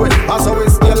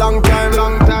stay long time.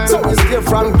 So we stay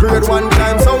from grade 1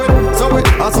 time. So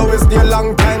we stay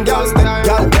long time. Girl stay,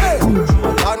 girl hey,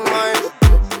 pan mine.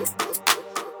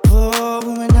 Oh,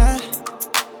 woman, I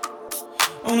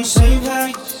on the same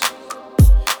page.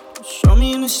 Show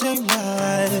me in the same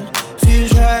light.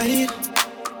 Feels right.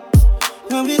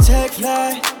 When we take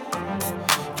flight,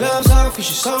 gloves off 'cause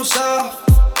you're so soft.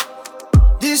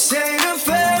 This ain't a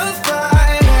fair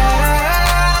fight. I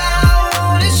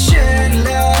wanna shed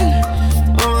light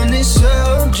on this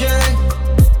subject.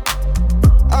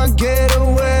 I get her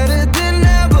wetter than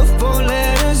ever. 4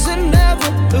 letters and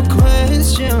never a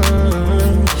question.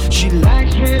 She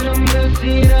likes rhythm, the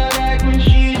seed I like when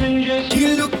she's undressed.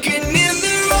 You're looking in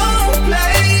the wrong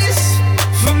place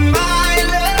for my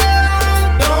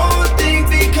love. Don't think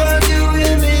because you're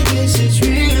with me this is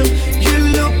real. You're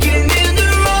looking in the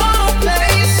wrong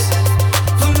place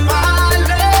for my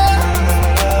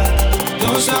love.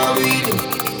 Don't stop we do,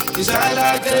 'cause I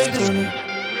like they do.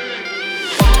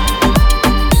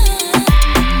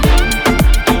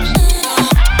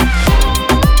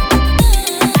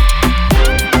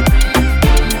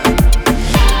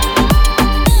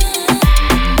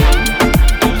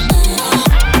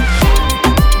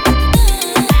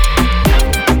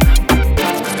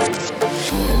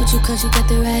 Cause you got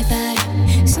the right vibe.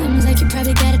 Seems like you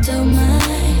probably gotta do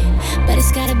mine, but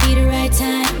it's gotta be the right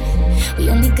time. We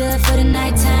only good for the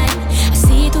nighttime. I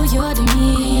see through your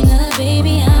demeanor,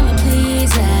 baby, I'm a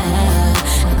pleaser.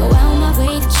 I go out my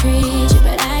way to treat you,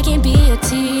 but I can't be a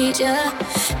teacher.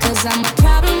 Cause I'm a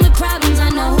problem with problems, I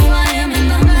know who I am and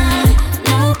I'm not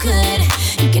no good.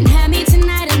 You can have me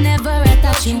tonight and never, I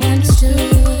thought you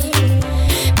understood.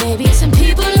 Baby, some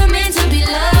people are meant to be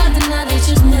loved and others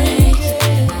just make.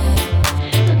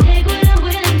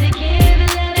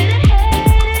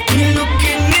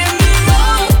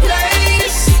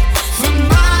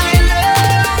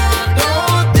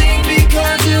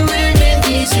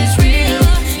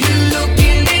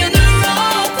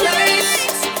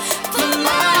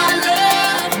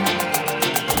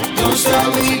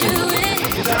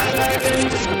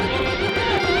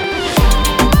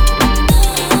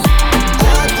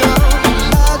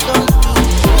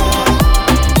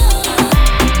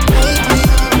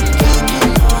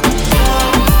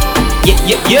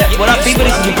 Yeah, what up, people?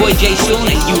 This is your boy Jay Sean,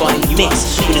 and you are in the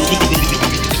mix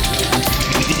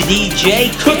with the DJ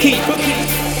Cookie.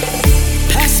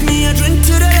 Pass me a drink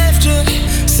to the left, yeah.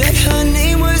 Said her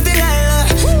name was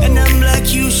Daya, and I'm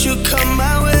like, you should come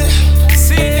my way.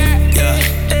 See that?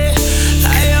 Yeah.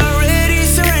 I already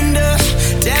surrender.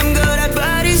 Damn girl, that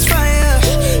body's fire.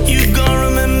 You gon'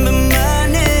 remember my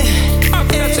name. I'm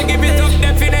here to give it up,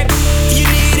 definite. You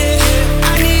need it,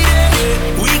 I need it.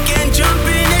 We can jump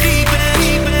in the deep end.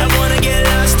 I wanna get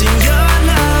lost in your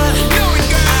love.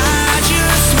 I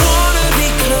just wanna be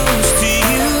close to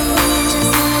you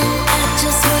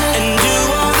and do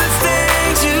all the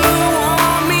things you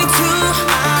want.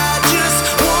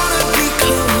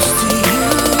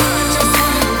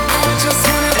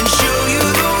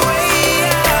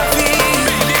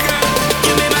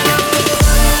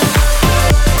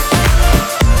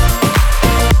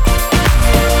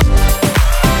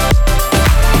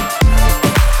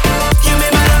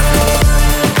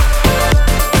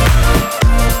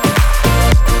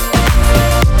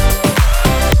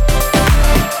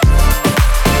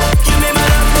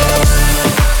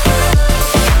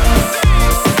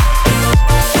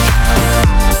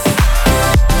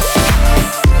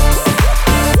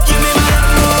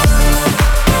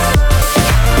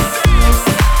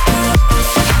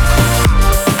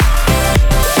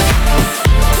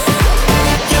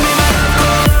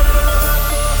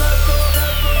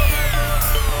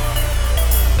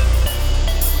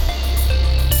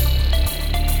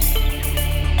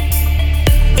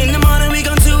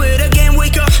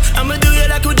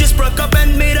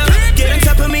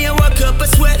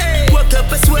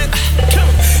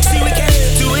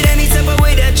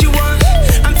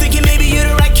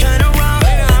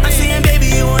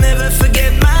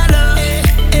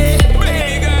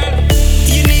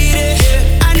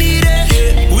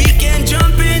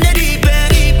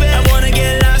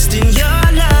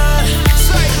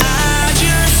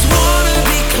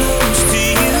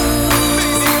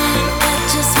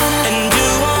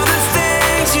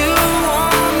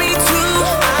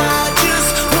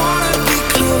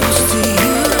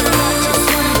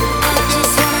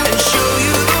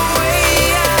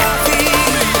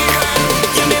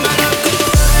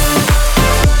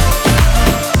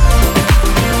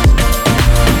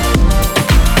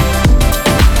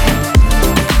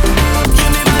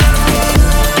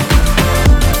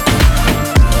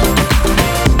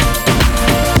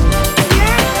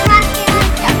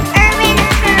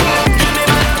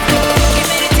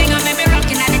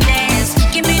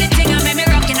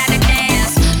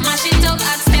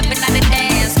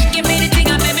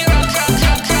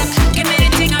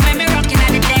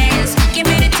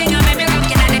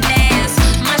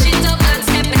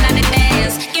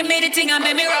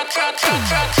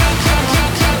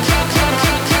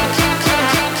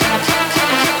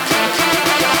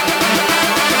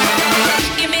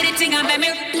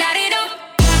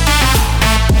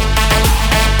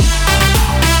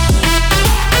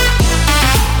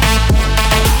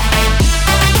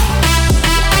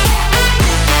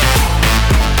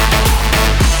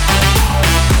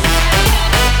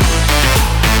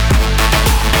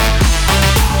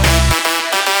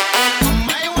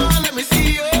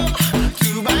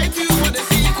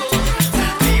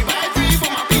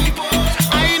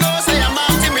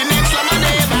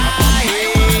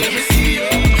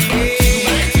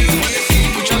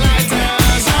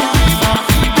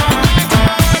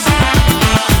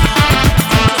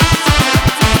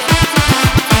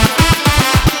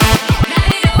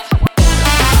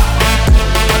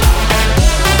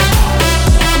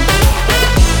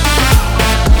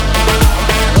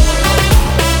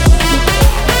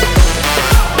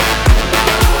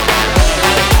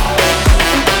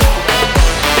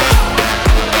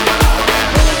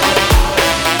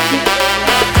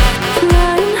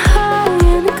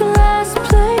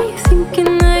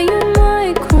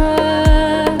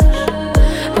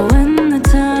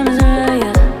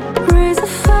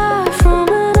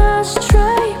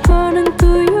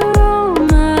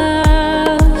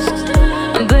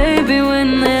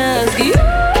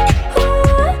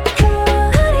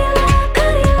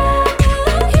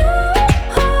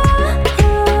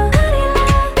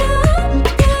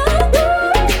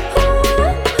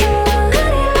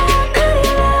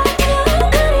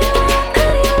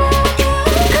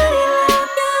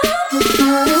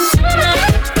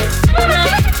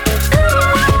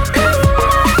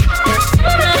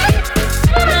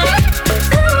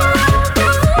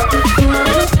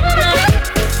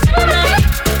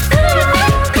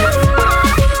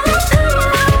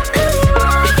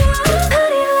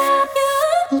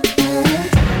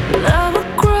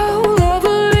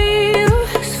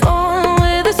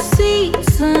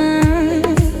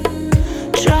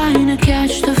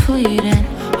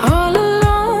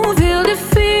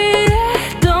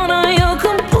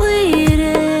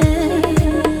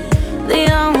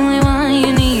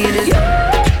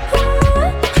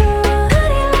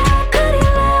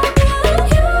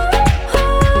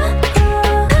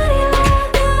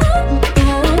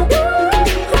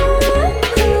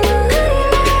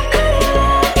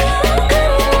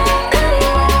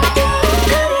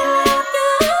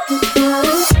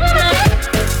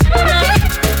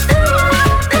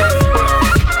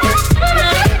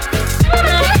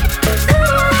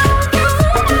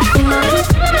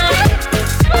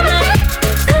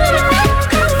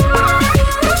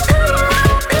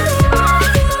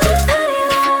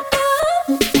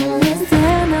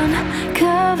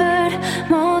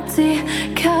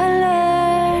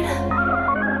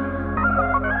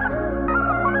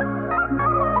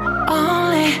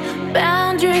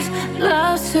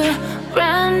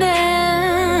 surrounding.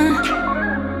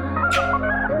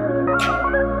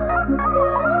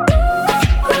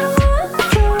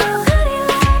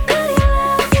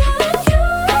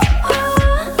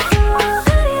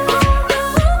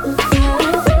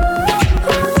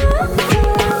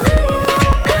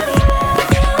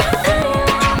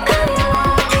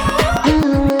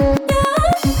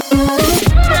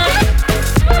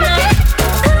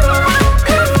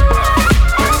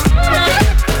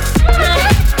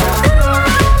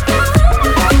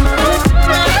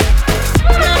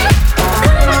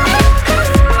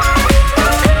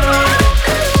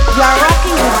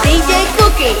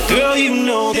 Girl, you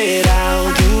know that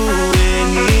I'll do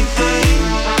anything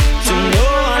to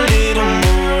know a little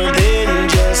more than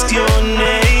just your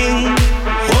name.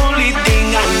 Only thing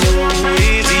I know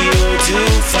is you're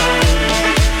too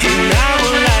fine, and I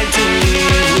would like to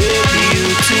live with you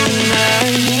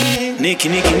tonight. Nicky,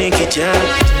 Nicky, Nicky, Jam.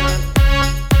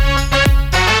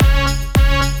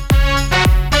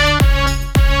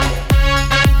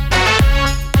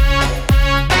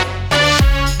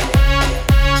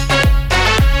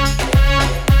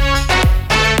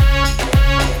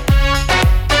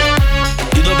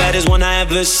 One I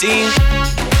ever seen.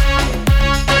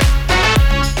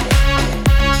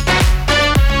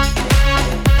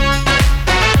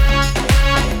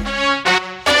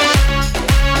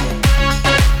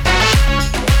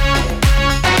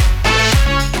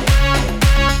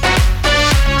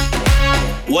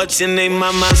 What's your name,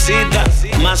 mamacita?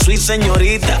 My sweet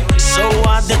señorita. So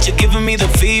hot that you're giving me the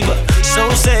fever. So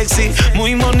sexy,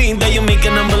 muy bonita. You make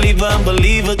an unbeliever,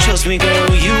 unbeliever. Trust me,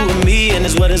 girl, you and me, and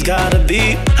it's what it's gotta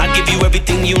be. I give you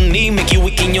everything you need, make you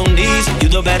weak in your knees. You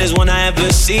the baddest one I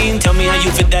ever seen. Tell me how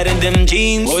you fit that in them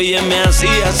jeans. Oh yeah, man, I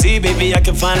see, baby, I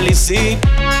can finally see.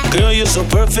 Girl, you're so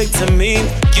perfect to me.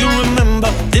 You remember,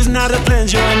 it's not a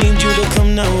pleasure, I need you to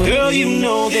come now. Girl, you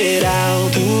know that I'll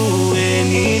do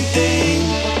anything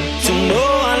to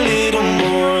know a little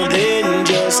more than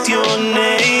just your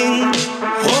name.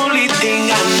 Only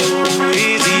thing I know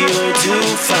is you're too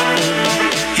fine,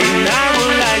 and I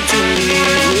would like to live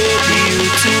with you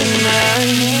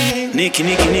tonight. Nicky,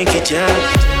 Nicky, Nicky, Jam.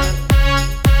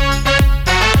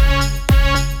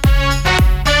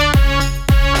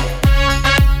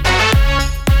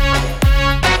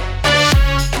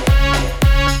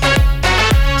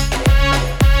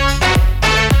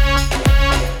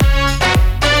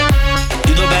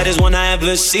 One I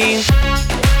ever seen.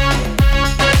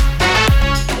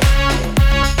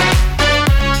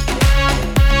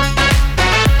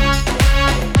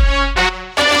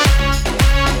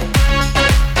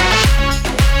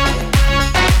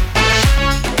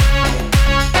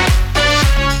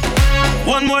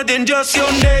 One more than just your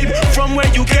name. From where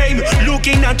you came,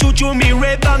 looking at you through me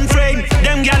red and frame.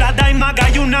 Them gyal a die maga,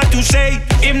 you not to say.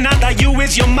 If not a you,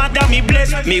 is your mother me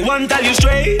bless. Me want tell you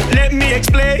straight, let me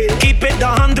explain. Keep it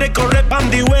 100 correct on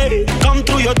the way. Come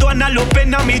through your door and I'll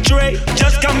open up me tray.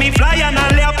 Just come me fly and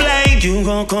I'll lay a plane. You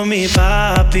gon' call me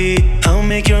papi, I'll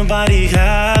make your body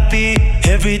happy.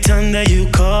 Every time that you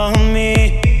call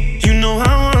me, you know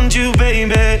I want you,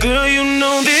 baby. Girl, you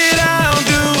know that I'll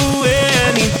do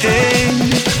anything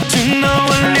to know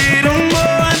a little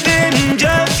more than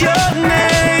just your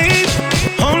name.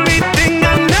 Only thing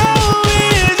I know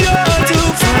is you're too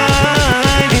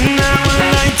fine, and I would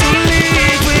like to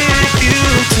live with you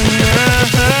tonight.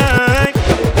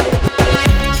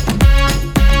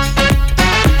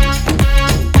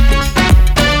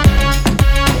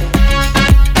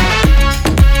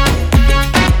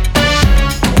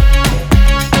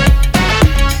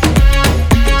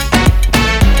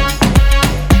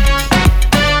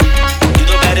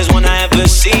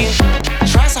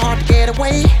 Try so hard to get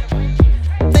away.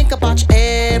 Think about you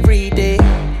every day.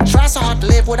 Try so hard to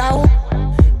live without,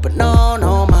 but no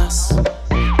mas.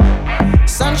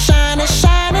 Sunshine is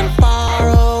shining far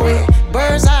away.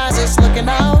 Bird's eyes is looking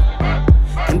out,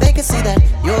 and they can see that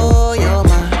you're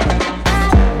mine.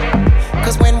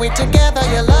 Cause when we're together,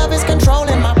 your love is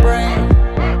controlling my brain.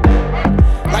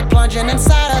 Like plunging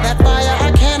inside of that fire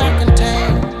I cannot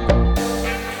contain.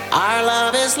 Our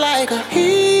love is like a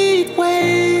heat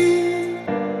wave.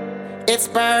 It's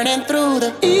burning through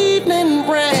the evening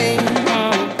rain.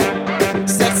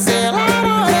 Set sail out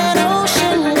on an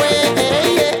ocean wave.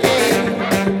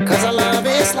 Cause our love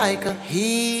is like a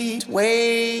heat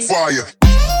wave. Fire.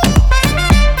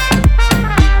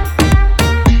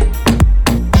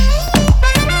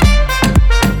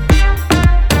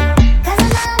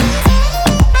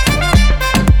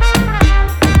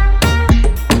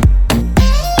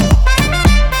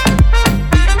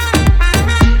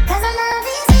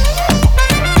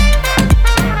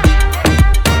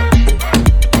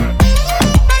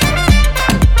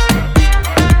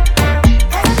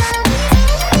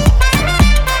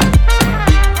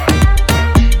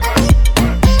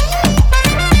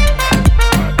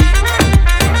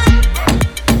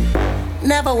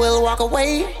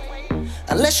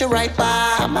 you right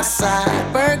by my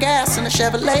side. Burn gas in a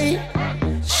Chevrolet.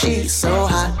 She's so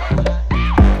hot.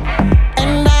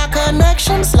 And our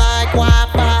connections like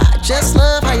Wi-Fi. Just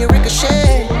love how you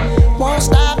ricochet. Won't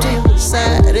stop till you're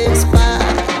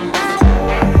satisfied.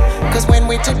 Cause when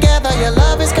we're together, your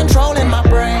love is controlling my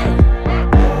brain.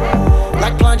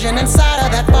 Like plunging inside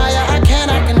of that fire I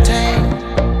cannot contain.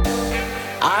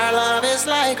 Our love is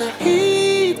like a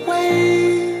heat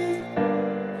wave.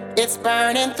 It's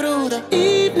burning through the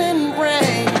evening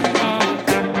rain.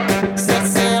 Set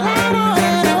sail out on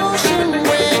an ocean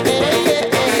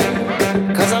wave.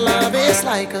 Cause our love is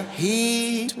like a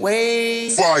heat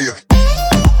wave. Fire.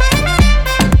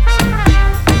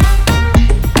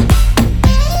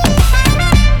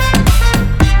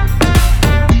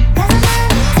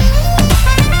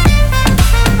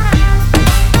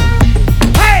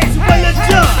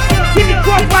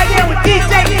 Right there with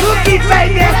DJ Cookie,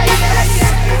 baby.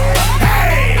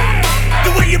 Hey, the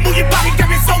way you move your body got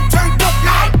me so turned up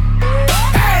like.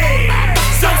 Hey,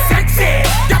 so sexy,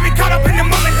 got me caught up in the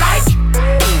moment like.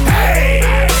 Hey,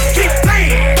 keep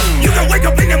playing, you can wake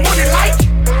up in the morning like.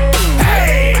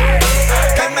 Hey,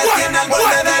 que me tiene al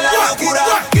borde de la locura.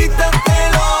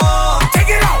 Quítatelo,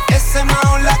 take it off. Ese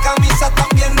mao en la camisa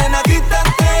también, nena,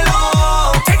 quítatelo.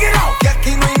 Take it off. Que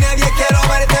aquí no hay nadie, quiero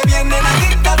verte bien, nena,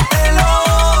 quítatelo.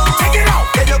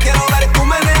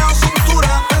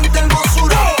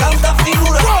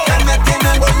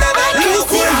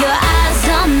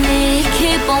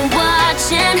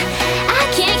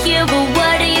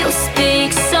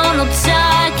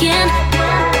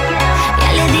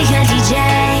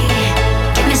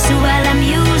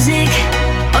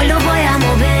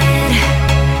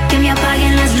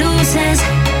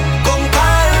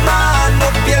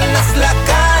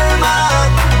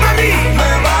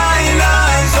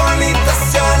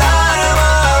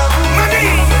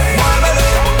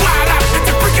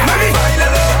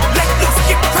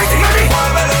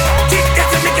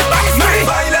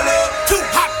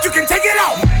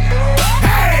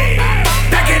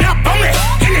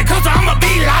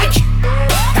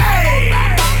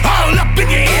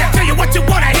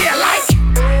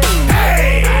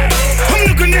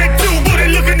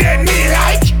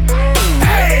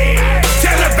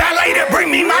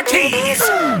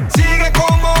 Sigue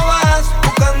como vas,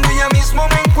 buscando y ya mismo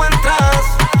me encuentras.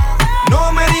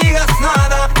 No me digas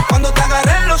nada cuando te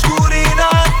agarré en la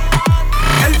oscuridad.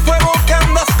 El fuego que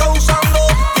andas causando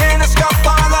tienes que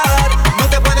apagar. No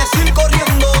te puedes ir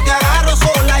corriendo, te agarro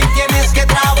sola y tienes que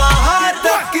trabajar.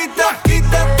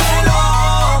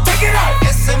 Quítatelo.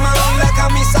 Ese mano en la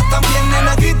camisa también,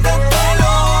 nena,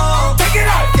 quítatelo.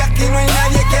 Que aquí no hay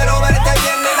nadie, quiero verte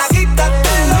bien, nena,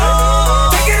 quítatelo.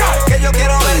 Que yo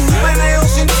quiero ver tu meneo,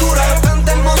 cintura,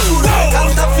 tanta hermosura,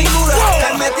 tanta figura,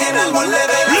 que me tiene al borde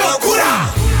de la locura.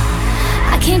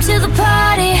 I came to the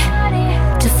party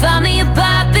to find me a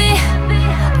puppy.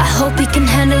 I hope he can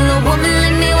handle a woman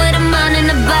like me with a mind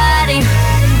and a body.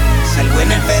 Salgo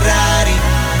en el Ferrari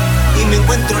y me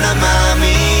encuentro una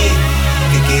mami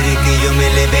que quiere que yo me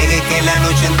le pegue, que la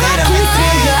noche entera